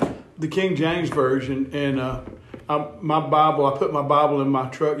 The King James Version, and my Bible. I put my Bible in my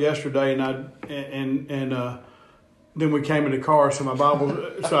truck yesterday, and then we came in the car. So my Bible.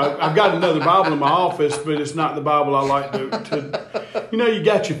 So I've got another Bible in my office, but it's not the Bible I like to. You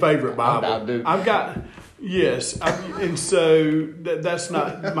got your favorite Bible. I do. I've got. Yes, and so that's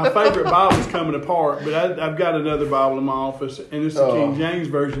not my favorite Bible's coming apart, but I've got another Bible in my office, and it's the King James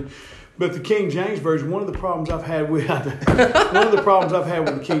Version. But the King James Version, one of the problems I've had with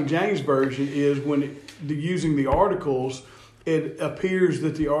the King James Version is when using the articles, it appears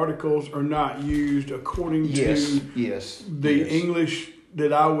that the articles are not used according to the English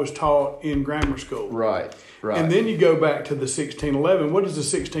that I was taught in grammar school. Right. And then you go back to the 1611. What does the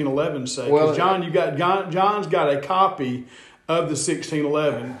 1611 say? Because John's got a copy of the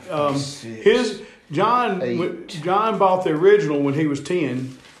 1611. John bought the original when he was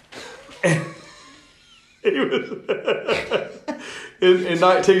 10. And he was in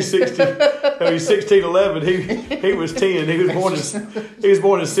 1611. He was 10. He was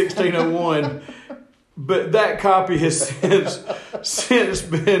born in 1601. But that copy has since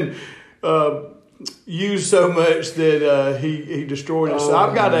been used so much that he destroyed it. So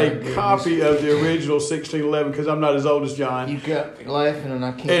I've got a copy of the original 1611 because I'm not as old as John. You got me laughing, and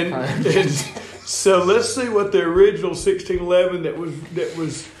I can't find it. So let's see what the original 1611 that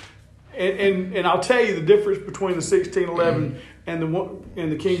was. And I'll tell you the difference between the 1611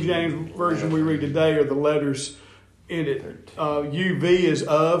 and the King James Version we read today are the letters in it. UV is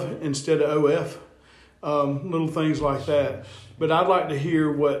of instead of OF. Little things like that. But I'd like to hear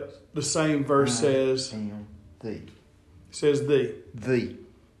what the same verse says? Am thee. Says thee. Thee.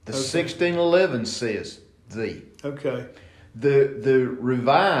 The Okay. 1611 says thee. Okay. The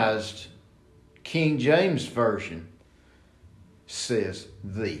Revised King James Version says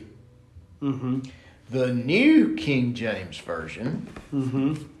thee. Mm-hmm. The New King James Version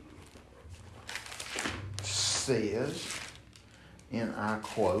Mm-hmm. says, and I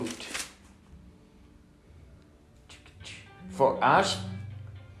quote, for I...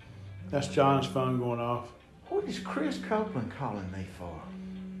 That's John's phone going off. What is Chris Copeland calling me for?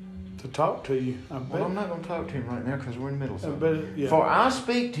 To talk to you. I bet. Well, I'm not going to talk to him right now because we're in the middle of I something. bet, yeah. For I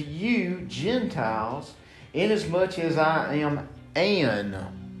speak to you, Gentiles, inasmuch as I am an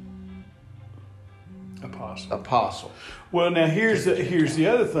apostle. Well, now here's the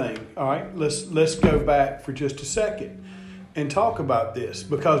other thing. All right, let's go back for just a second and talk about this,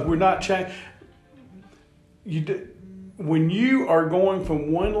 because we're not changing. When you are going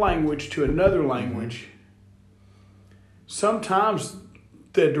from one language to another language, sometimes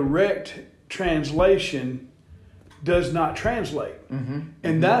the direct translation does not translate.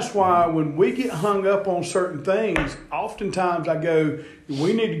 And that's why when we get hung up on certain things, oftentimes I go,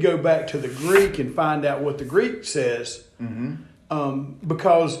 we need to go back to the Greek and find out what the Greek says.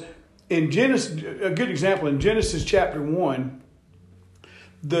 Because in Genesis, a good example, in Genesis chapter 1,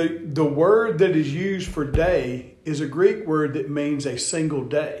 the word that is used for day is a Greek word that means a single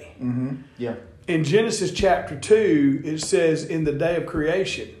day. Yeah. In Genesis chapter 2, it says in the day of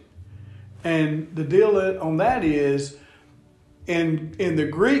creation. And the deal on that is, in the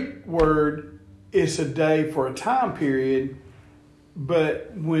Greek word, it's a day for a time period,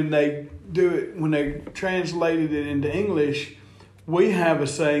 but when they translated it into English, we have a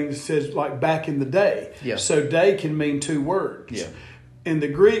saying that says like back in the day. Yeah. So day can mean two words. Yeah. In the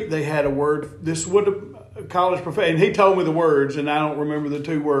Greek, they had a word. This is what a college professor, and he told me the words, and I don't remember the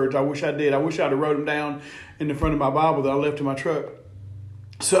two words. I wish I did. I wish I'd have wrote them down in the front of my Bible that I left in my truck,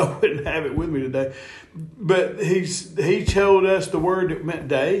 so I wouldn't have it with me today. But he told us the word that meant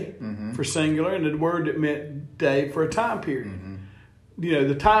day for singular, and the word that meant day for a time period. You know,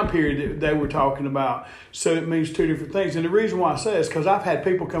 the time period that they were talking about. So it means two different things. And the reason why I say it is because I've had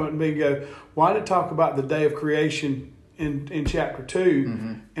people come up to me and go, why did it talk about the day of creation in chapter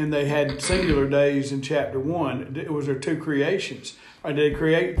 2 and they had singular days in chapter 1? Was there two creations? Or did he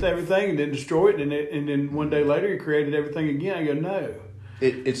create everything and then destroy it, and then one day later he created everything again? I go, no.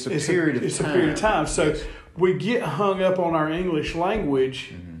 It's a period of time. It's a period of time. So we get hung up on our English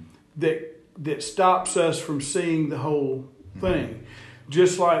language that stops us from seeing the whole thing.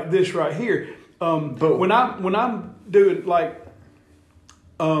 Just like this right here. But when I'm doing like,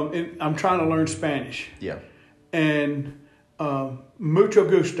 I'm trying to learn Spanish. Yeah. And mucho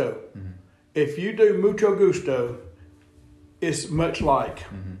gusto. If you do mucho gusto, it's much like.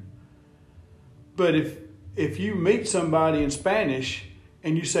 But if you meet somebody in Spanish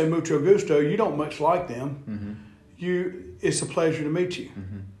and you say mucho gusto, you don't much like them. It's a pleasure to meet you.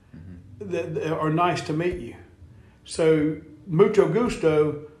 Or nice to meet you. So mucho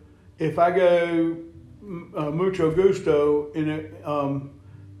gusto, if I go mucho gusto in a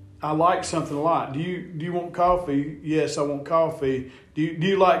I like something a lot. Do you want coffee? Yes, I want coffee. Do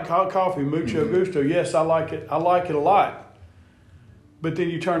you like coffee? Mucho gusto. Yes, I like it. I like it a lot. But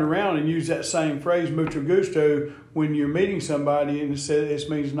then you turn around and use that same phrase, mucho gusto, when you're meeting somebody, and it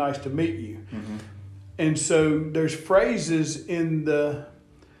means nice to meet you. And so there's phrases in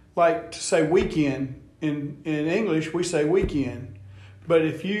like to say weekend. In English, we say weekend. But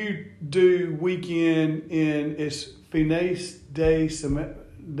if you do weekend it's fines de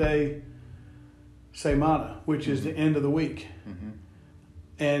semana, which is the end of the week.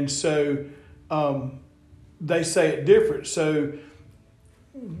 And so they say it different. So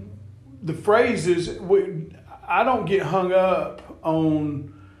the phrases, I don't get hung up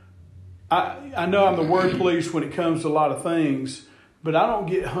on, I know I'm the word police when it comes to a lot of things, but I don't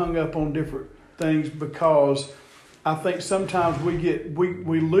get hung up on different things, because I think sometimes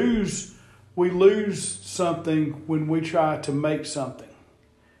we lose something when we try to make something,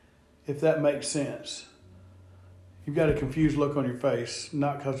 if that makes sense. You've got a confused look on your face,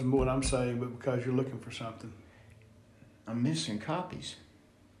 not because of what I'm saying, but because you're looking for something. I'm missing copies.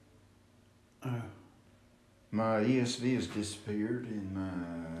 Oh. My ESV has disappeared, and my...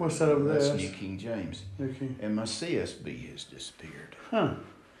 What's that over there? That's New King James. Okay. And my CSB has disappeared. Huh.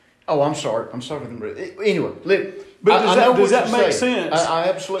 Oh, I'm sorry. Anyway, but does that make sense? I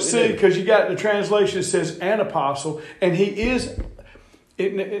absolutely see, do. because you got the translation that says an apostle, and he is. He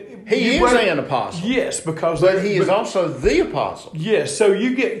is an apostle. Yes, because but he is also the apostle. Yes, so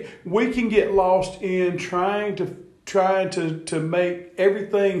we can get lost in trying trying to make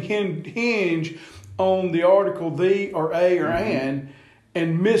everything hinge on the article the or a or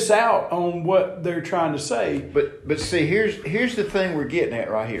and miss out on what they're trying to say. But see, here's the thing we're getting at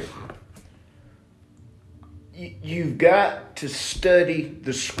right here. You've got to study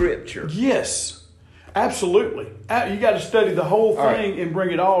the Scripture. Yes, absolutely. You got to study the whole thing and bring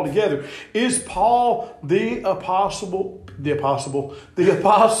it all together. Is Paul the apostle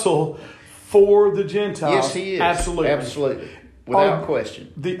for the Gentiles? Yes, he is. Absolutely. Without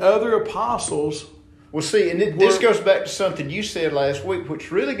question. The other apostles... Well, see, and this goes back to something you said last week,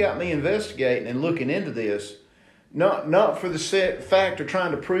 which really got me investigating and looking into this. Not for the fact of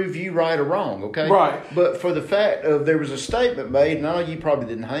trying to prove you right or wrong, okay? Right. But for the fact of there was a statement made, and I know you probably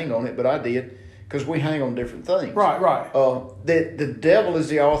didn't hang on it, but I did, because we hang on different things. Right. That the devil is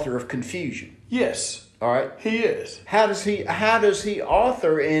the author of confusion. Yes. All right. He is. How does he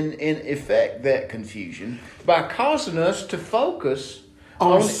author and effect that confusion? By causing us to focus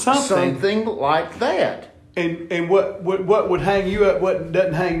on something like that. And what would hang you up, what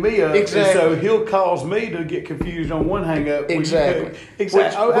doesn't hang me up. Exactly. And so he'll cause me to get confused on one hang up. Exactly.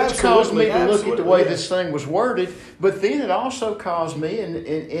 Which caused me to look at the way this thing was worded. But then it also caused me,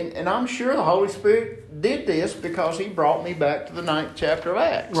 and I'm sure the Holy Spirit did this because He brought me back to the 9th chapter of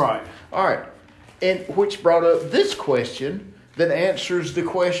Acts. Right. All right. And which brought up this question that answers the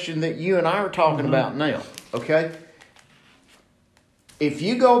question that you and I are talking about now. Okay? If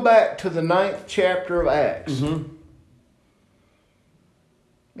you go back to the 9th chapter of Acts, and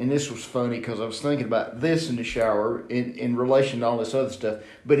this was funny because I was thinking about this in the shower in relation to all this other stuff.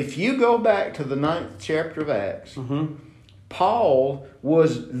 But if you go back to the 9th chapter of Acts, Paul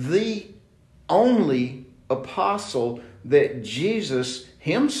was the only apostle that Jesus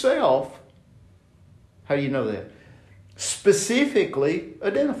himself, how do you know that? Specifically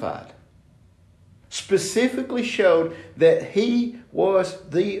identified. Specifically showed that he was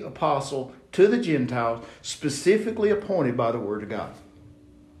the apostle to the Gentiles, specifically appointed by the Word of God.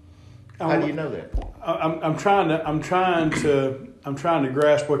 How do you know that? I'm trying to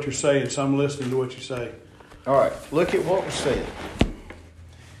grasp what you're saying, so I'm listening to what you say. All right, look at what was said.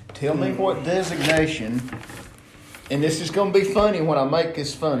 Tell me what designation, and this is going to be funny when I make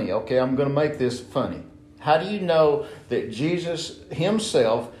this funny, okay? I'm going to make this funny. How do you know that Jesus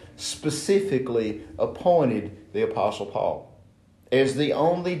himself specifically appointed the Apostle Paul as the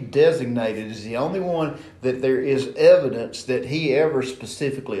only designated, as the only one that there is evidence that he ever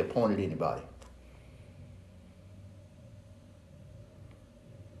specifically appointed anybody?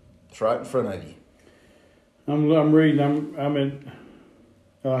 It's right in front of you. I'm reading.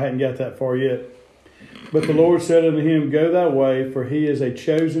 I hadn't got that far yet. But the Lord said unto him, Go thy way, for he is a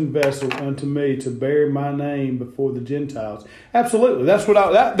chosen vessel unto me to bear my name before the Gentiles. Absolutely, that's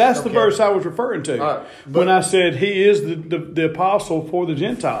what that's the verse I was referring to when I said he is the apostle for the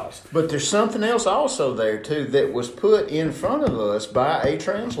Gentiles. But there's something else also there too that was put in front of us by a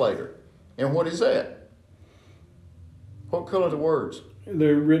translator, and what is that? What color are the words?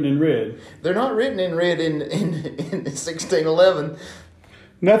 They're written in red. They're not written in red in 1611.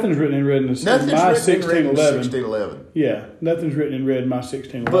 Nothing's written in red in my 1611. Yeah, nothing's written in red in my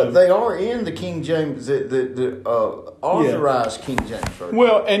 1611. But they are in the King James, the authorized King James version.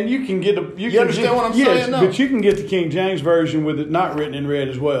 Well, and you can get you understand what I'm saying? Yes, but you can get the King James version with it not written in red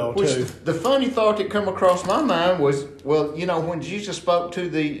as well, too. The funny thought that come across my mind was, well, you know, when Jesus spoke to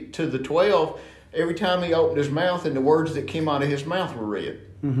the 12, every time he opened his mouth, and the words that came out of his mouth were red.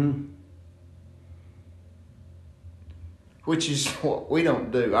 Mm-hmm. Which is what we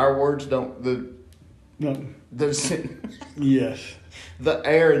don't do. Our words don't. Yes. The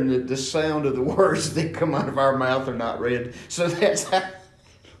air and the sound of the words that come out of our mouth are not red. So that's how.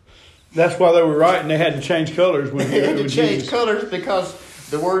 That's why they were writing. They had to change colors when they had to change colors because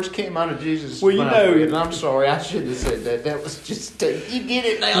the words came out of Jesus' mouth. Well, and I'm sorry, I shouldn't have said that. That was just you get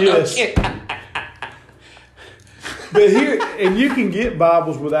it now, yes. Don't you? But here, and you can get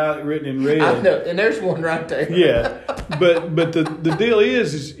Bibles without it written in red. I know, and there's one right there. Yeah, but the deal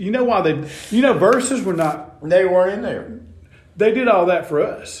is you know why verses were not. They weren't in there. They did all that for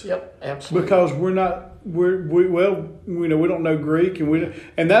us. Yep, absolutely. Because we don't know Greek,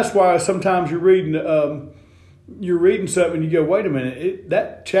 and that's why sometimes you're reading something and you go, wait a minute,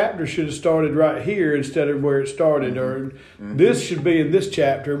 that chapter should have started right here instead of where it started, or this should be in this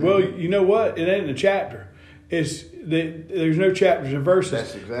chapter. Well, you know what? It ain't a chapter. There's no chapters and verses.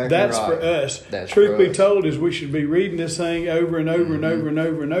 That's exactly That's right. for us. That's Truth for be us. told is we should be reading this thing over and over and over and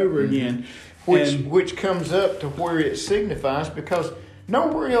over and over again. Which comes up to where it signifies, because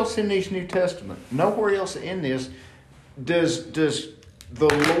nowhere else in these New Testament, nowhere else in this does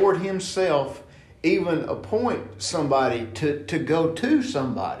the Lord himself even appoint somebody to go to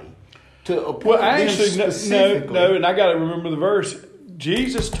somebody. To appoint Well, actually, them specifically. no, and I got to remember the verse.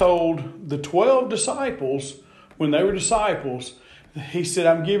 Jesus told the 12 disciples, when they were disciples, he said,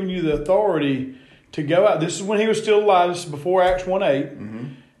 I'm giving you the authority to go out. This is when he was still alive. This is before Acts 1:8. Mm-hmm.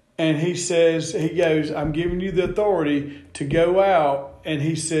 And he goes, I'm giving you the authority to go out. And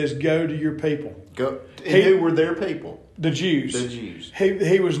he says, go to your people. Go. And who were their people? The Jews. The Jews.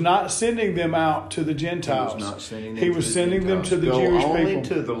 He was not sending them out to the Gentiles. He was not sending them He was sending them to the Go Jewish only people.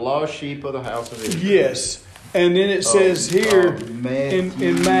 to the lost sheep of the house of Israel. Yes. And then it says here in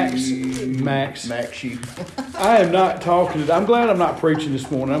Max sheep. I am not talking. I'm glad I'm not preaching this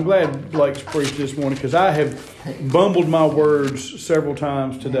morning. I'm glad Blake's preached this morning because I have bumbled my words several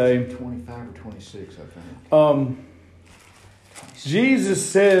times today. 25 or 26, I think. Jesus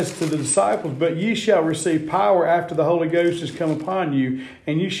says to the disciples, but ye shall receive power after the Holy Ghost is come upon you,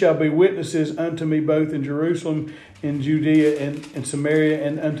 and ye shall be witnesses unto me both in Jerusalem, in Judea, and in Samaria,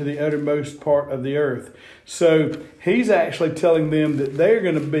 and unto the uttermost part of the earth. So he's actually telling them that they're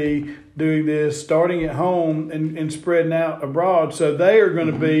going to be doing this starting at home and spreading out abroad. So they are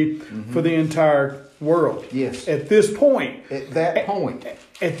going to be for the entire world. Yes. At this point. At that point.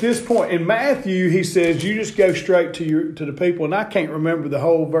 At this point in Matthew, he says, you just go straight to the people. And I can't remember the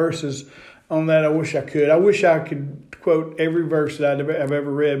whole verses on that. I wish I could. I wish I could quote every verse that I've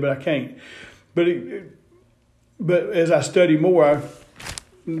ever read, but I can't. But as I study more,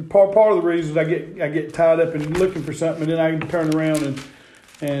 part of the reason I get tied up in looking for something, and then I can turn around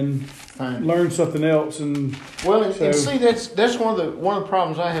and learn something else. And see, that's one of the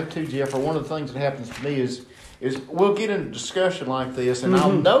problems I have too, Jeff. Or one of the things that happens to me is we'll get into a discussion like this, and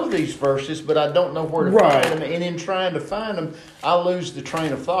I'll know these verses, but I don't know where to find them. And in trying to find them, I lose the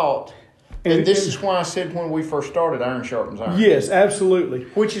train of thought. And this is why I said when we first started, iron sharpens iron. Yes, absolutely.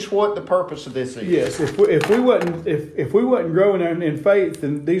 Which is what the purpose of this is. Yes, if we wasn't growing in faith,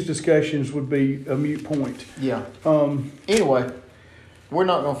 then these discussions would be a moot point. Yeah. Anyway, we're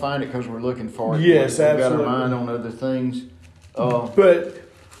not going to find it because we're looking for it. Yes, we've absolutely. got our mind on other things. But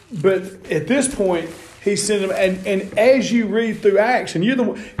at this point, he sent them, and as you read through Acts, and you're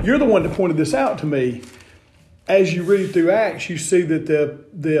the one that pointed this out to me. As you read through Acts, you see that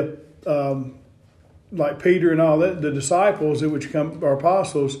the like Peter and all that, the disciples, which are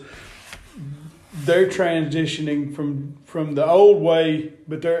apostles, they're transitioning from the old way,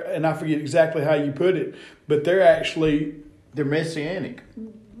 but and I forget exactly how you put it, but they're messianic.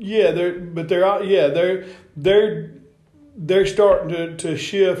 Yeah, they're starting to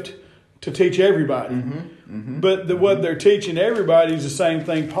shift to teach everybody. But what they're teaching everybody is the same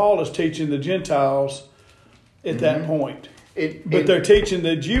thing Paul is teaching the Gentiles at that point. But they're teaching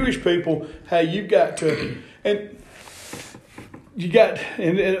the Jewish people, hey, you've got to, and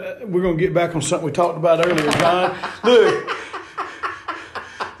we're going to get back on something we talked about earlier, John. Look,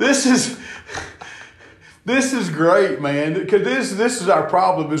 this is great, man, because this is our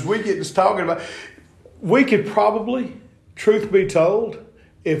problem, is we get this talking about, we could probably, truth be told,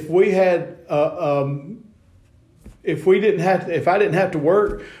 if I didn't have to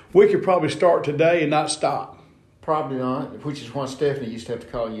work, we could probably start today and not stop. Probably not, which is why Stephanie used to have to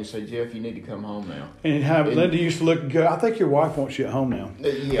call you and say, Jeff, you need to come home now. And Linda used to look and go, I think your wife wants you at home now.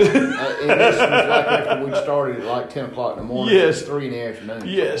 Yeah. And this was like after we started at like 10 o'clock in the morning. Yes. 3 in the afternoon.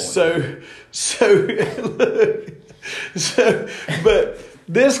 Yes. But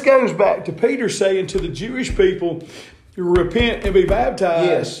this goes back to Peter saying to the Jewish people, repent and be baptized.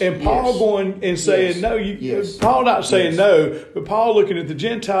 Yes. And Paul going and saying, no, Paul not saying no, but Paul looking at the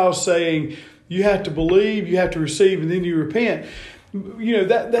Gentiles saying, you have to believe, you have to receive, and then you repent. You know,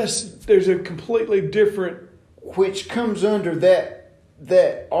 there's a completely different... Which comes under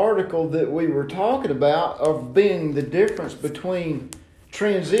that article that we were talking about of being the difference between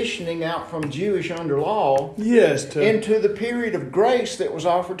transitioning out from Jewish under law into the period of grace that was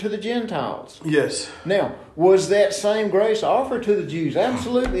offered to the Gentiles. Yes. Now, was that same grace offered to the Jews?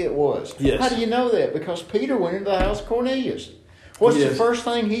 Absolutely it was. Yes. How do you know that? Because Peter went into the house of Cornelius. What's the first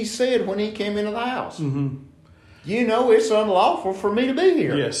thing he said when he came into the house? You know it's unlawful for me to be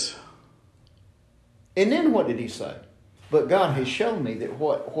here. Yes. And then what did he say? But God has shown me that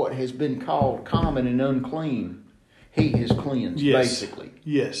what has been called common and unclean, He has cleansed, basically.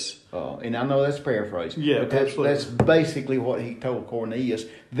 Yes. And I know that's paraphrased. Yeah, but absolutely. That's basically what he told Cornelius.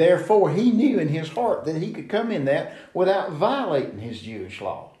 Therefore, he knew in his heart that he could come in that without violating his Jewish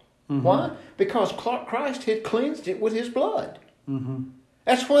law. Why? Because Christ had cleansed it with his blood.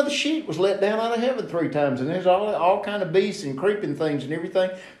 That's why the sheet was let down out of heaven 3 times, and there's all kind of beasts and creeping things and everything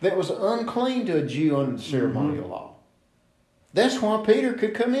that was unclean to a Jew under the ceremonial law. That's why Peter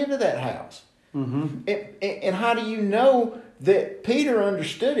could come into that house. And how do you know that Peter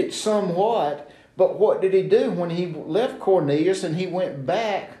understood it somewhat? But what did he do when he left Cornelius and he went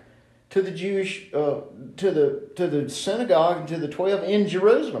back to the Jewish, to the synagogue and to the 12 in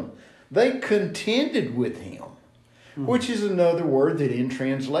Jerusalem? They contended with him, which is another word that in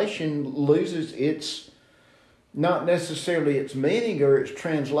translation loses its, not necessarily its meaning or its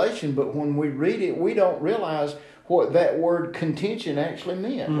translation, but when we read it, we don't realize what that word contention actually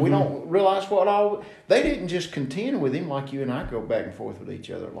meant. We don't realize they didn't just contend with him like you and I go back and forth with each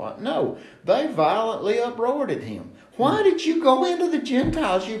other a lot. No, they violently uproared at him. Why did you go into the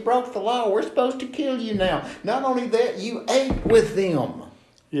Gentiles? You broke the law. We're supposed to kill you now. Not only that, you ate with them.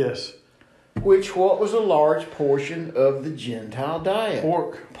 Yes. Which what was a large portion of the Gentile diet?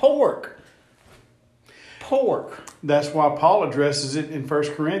 Pork. That's why Paul addresses it in 1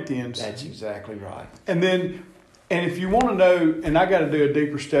 Corinthians. That's exactly right. And if you want to know, and I got to do a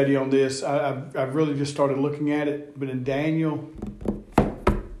deeper study on this, I've really just started looking at it. But in Daniel,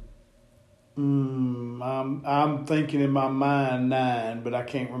 I'm thinking in my mind 9, but I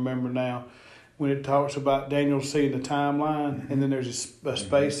can't remember now. When it talks about Daniel seeing the timeline, and then there's a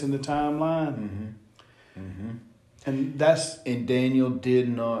space in the timeline, and and Daniel did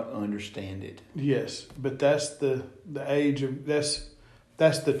not understand it. Yes, but that's the age of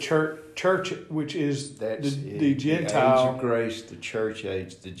that's the church, which is the Gentile. The age of grace, the church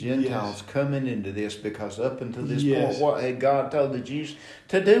age. The Gentiles coming into this because up until this point, what had God told the Jews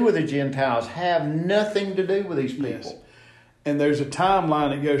to do with the Gentiles have nothing to do with these people. Yes. And there's a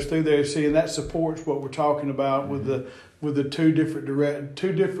timeline that goes through there. See, and that supports what we're talking about with the two different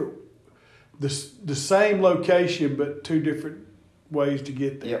the same location but two different ways to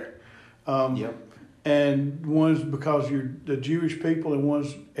get there. And one's because you're the Jewish people and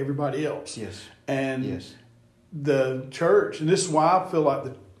one's everybody else. Yes. And the church, and this is why I feel like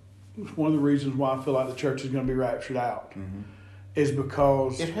one of the reasons why I feel like the church is going to be raptured out is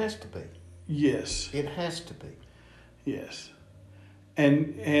because it has to be. Yes. It has to be. Yes.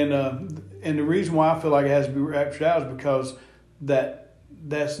 And the reason why I feel like it has to be raptured out is because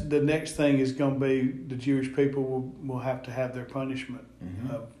that's the next thing is going to be the Jewish people will have to have their punishment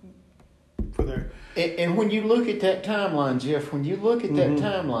for their. And when you look at that timeline, Jeff, when you look at that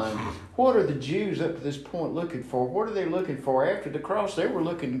timeline, what are the Jews up to this point looking for? What are they looking for after the cross? They were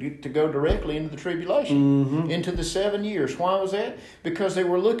looking to go directly into the tribulation, into the 7 years. Why was that? Because they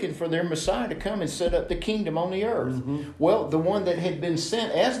were looking for their Messiah to come and set up the kingdom on the earth. Well, the one that had been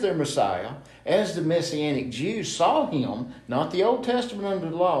sent as their Messiah, as the Messianic Jews, saw him, not the Old Testament under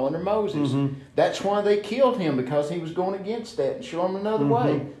the law, under Moses. That's why they killed him, because he was going against that and show them another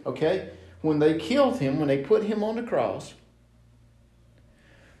way. Okay? When they killed him, when they put him on the cross,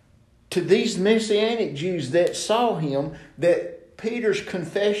 to these Messianic Jews that saw him, that Peter's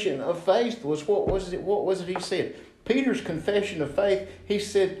confession of faith was, what was it he said? Peter's confession of faith, he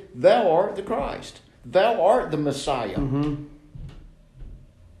said, "Thou art the Christ. Thou art the Messiah."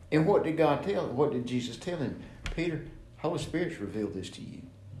 And what did God tell him? What did Jesus tell him? Peter, Holy Spirit's revealed this to you.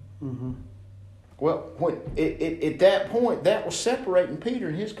 Well, at that point, that was separating Peter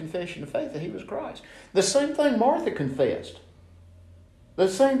and his confession of faith that he was Christ. The same thing Martha confessed. The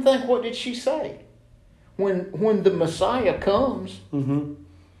same thing, what did she say? When the Messiah comes,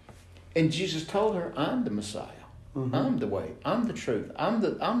 and Jesus told her, "I'm the Messiah. I'm the way. I'm the truth. I'm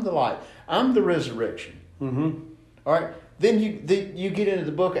the light. I'm the resurrection." All right. Then you get into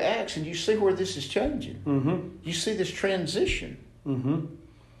the book of Acts and you see where this is changing. You see this transition.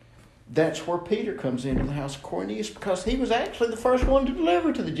 That's where Peter comes into the house of Cornelius, because he was actually the first one to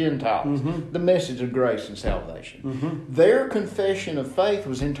deliver to the Gentiles the message of grace and salvation. Their confession of faith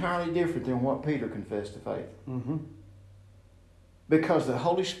was entirely different than what Peter confessed of faith. Because the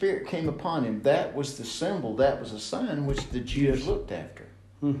Holy Spirit came upon him. That was the symbol, that was a sign which the Jews looked after.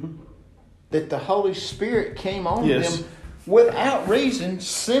 That the Holy Spirit came on them without reason,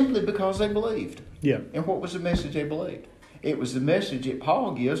 simply because they believed. And what was the message they believed? It was the message that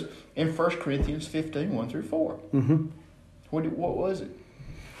Paul gives in 1 Corinthians 15, 1 through 4. What was it?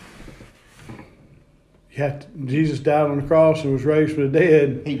 Jesus died on the cross and was raised from the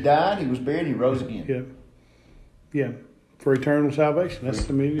dead. He died, he was buried, he rose again. For eternal salvation. That's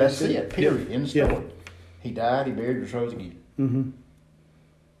the meaning. That's it, period. In the story. He died, he buried, he rose again.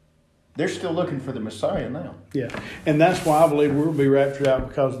 They're still looking for the Messiah now. And that's why I believe we'll be raptured out,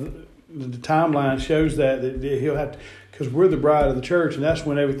 because the timeline shows that he'll have to, because we're the bride of the church, and that's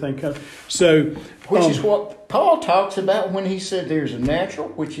when everything comes. So, which is what Paul talks about when he said there's a natural,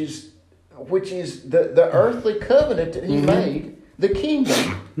 which is the earthly covenant that he made, the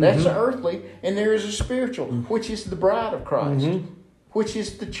kingdom. That's the earthly, and there is a spiritual, which is the bride of Christ. which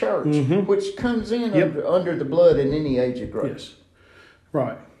is the church, Mhm. which comes in Yep. under the blood in any age of grace. Yes.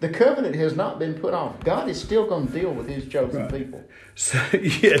 Right. The covenant has not been put off. God is still going to deal with His chosen Right. people. So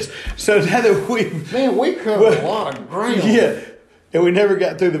yes. So now that we Man, we covered a lot of ground. yeah, and we never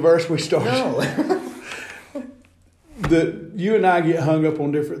got through the verse we started. No. You and I get hung up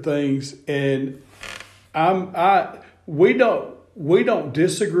on different things, and we don't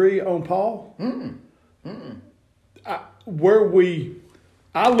disagree on Paul.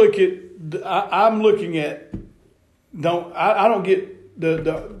 I'm looking at I don't get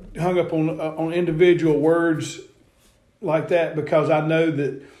the hung up on individual words like that, because I know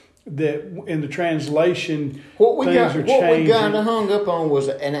that in the translation What we things got changing. hung up on was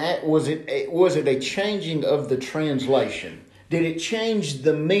it a changing of the translation? Did it change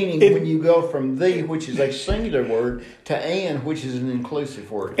the meaning when you go from "thee," which is a singular word, to "and," which is an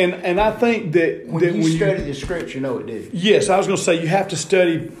inclusive word? And I think that When you study the scripture, no, it did. yes, I was going to say you have to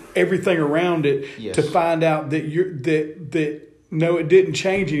study everything around it Yes. to find out that no, it didn't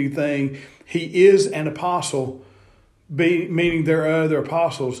change anything. He is an apostle, meaning there are other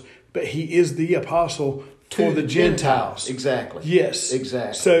apostles, but he is the apostle for the Gentiles. Exactly. Yes,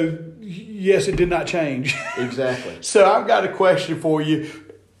 Exactly. So yes, it did not change. Exactly. So I've got a question for you,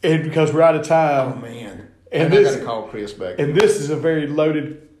 and because we're out of time. Oh man. And I this- got to call Chris back. And this is a very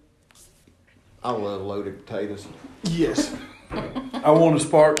loaded. I love loaded potatoes. Yes. I want to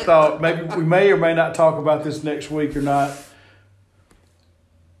spark thought. Maybe we may or may not talk about this next week or not.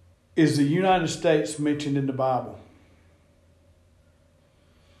 Is the United States mentioned in the Bible?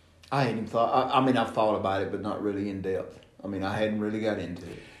 I hadn't even thought. I mean, I've thought about it, but not really in depth. I mean, I hadn't really got into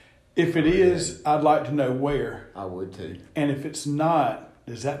it. If it is, I'd like to know where. I would too. And if it's not,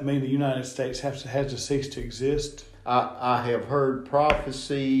 does that mean the United States has to cease to exist? I have heard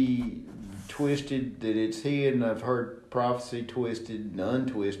prophecy twisted that it's here, and I've heard prophecy twisted and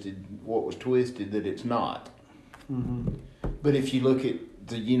untwisted. What was twisted that it's not. Mm-hmm. But if you look at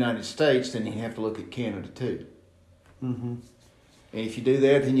the United States, then you have to look at Canada too. Mm-hmm. And if you do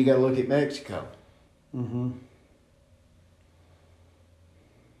that, then you got to look at Mexico. Mm-hmm.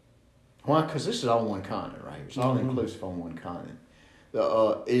 Why? Because this is all one continent, right? It's all inclusive on one continent.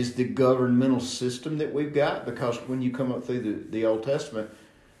 Is the governmental system that we've got, because when you come up through the Old Testament,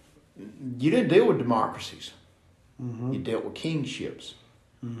 you didn't deal with democracies. Mm-hmm. You dealt with kingships.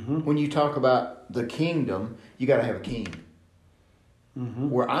 Mm-hmm. When you talk about the kingdom, you got to have a king. Mm-hmm.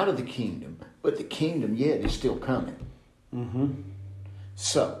 We're out of the kingdom, but the kingdom yet is still coming. Mm-hmm.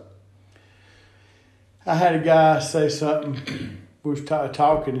 So, I had a guy say something. We was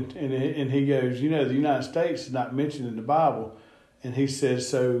talking, and he goes, "You know, the United States is not mentioned in the Bible," and he says,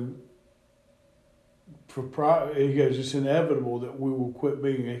 "So." He goes, "It's inevitable that we will quit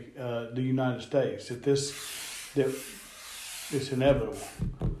being the United States. That it's inevitable."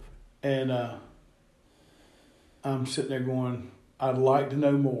 And I'm sitting there going, "I'd like to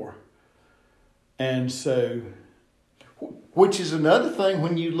know more." And so, which is another thing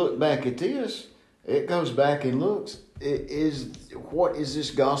when you look back at this, it goes back and looks. What is this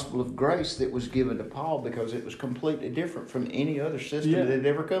gospel of grace that was given to Paul, because it was completely different from any other system that had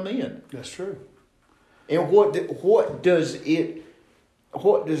ever come in. That's true. And what does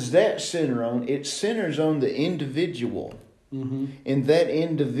that center on? It centers on the individual. Mm-hmm. In that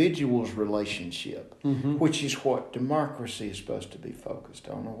individual's relationship, Mm-hmm. which is what democracy is supposed to be focused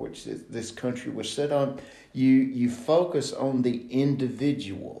on, or which this country was set on. You focus on the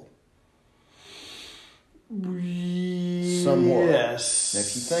individual. Somewhat. Yes. Now,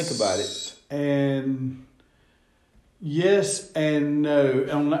 if you think about it. And yes and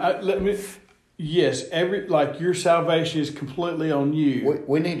no. Yes, your salvation is completely on you.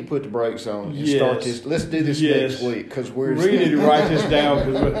 We need to put the brakes on and Yes. start this. Let's do this next week, because we need to write this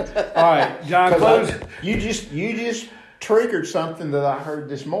down. All right, John, close. You just triggered something that I heard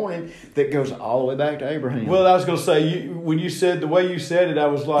this morning that goes all the way back to Abraham. Well, I was going to say, when you said the way you said it, I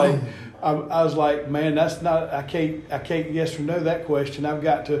was like, I was like, man, that's not. I can't yes or no that question. I've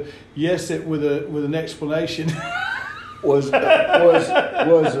got to yes it with an explanation. Was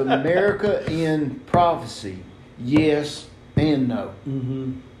America in prophecy? Yes and no.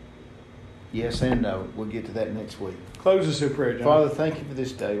 Mm-hmm. Yes and no. We'll get to that next week. Close us in prayer, John. Father, thank you for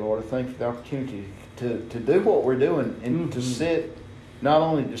this day, Lord. Thank you for the opportunity to do what we're doing, and to sit, not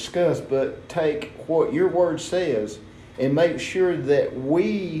only discuss, but take what your word says and make sure that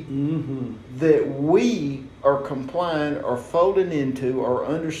we are complying or folding into or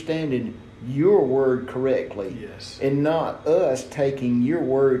understanding your word correctly. Yes. And not us taking your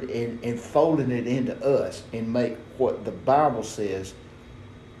word and folding it into us and make what the Bible says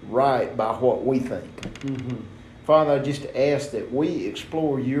right by what we think. Mm-hmm. Father, I just ask that we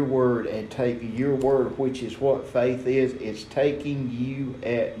explore your word and take your word, which is what faith is. It's taking you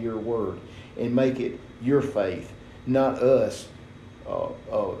at your word and make it your faith, not us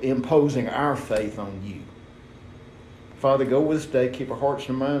imposing our faith on you. Father, go with us today. Keep our hearts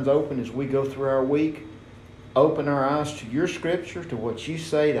and minds open as we go through our week. Open our eyes to your scripture, to what you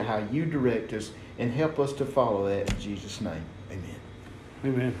say, to how you direct us, and help us to follow that in Jesus' name. Amen.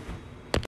 Amen.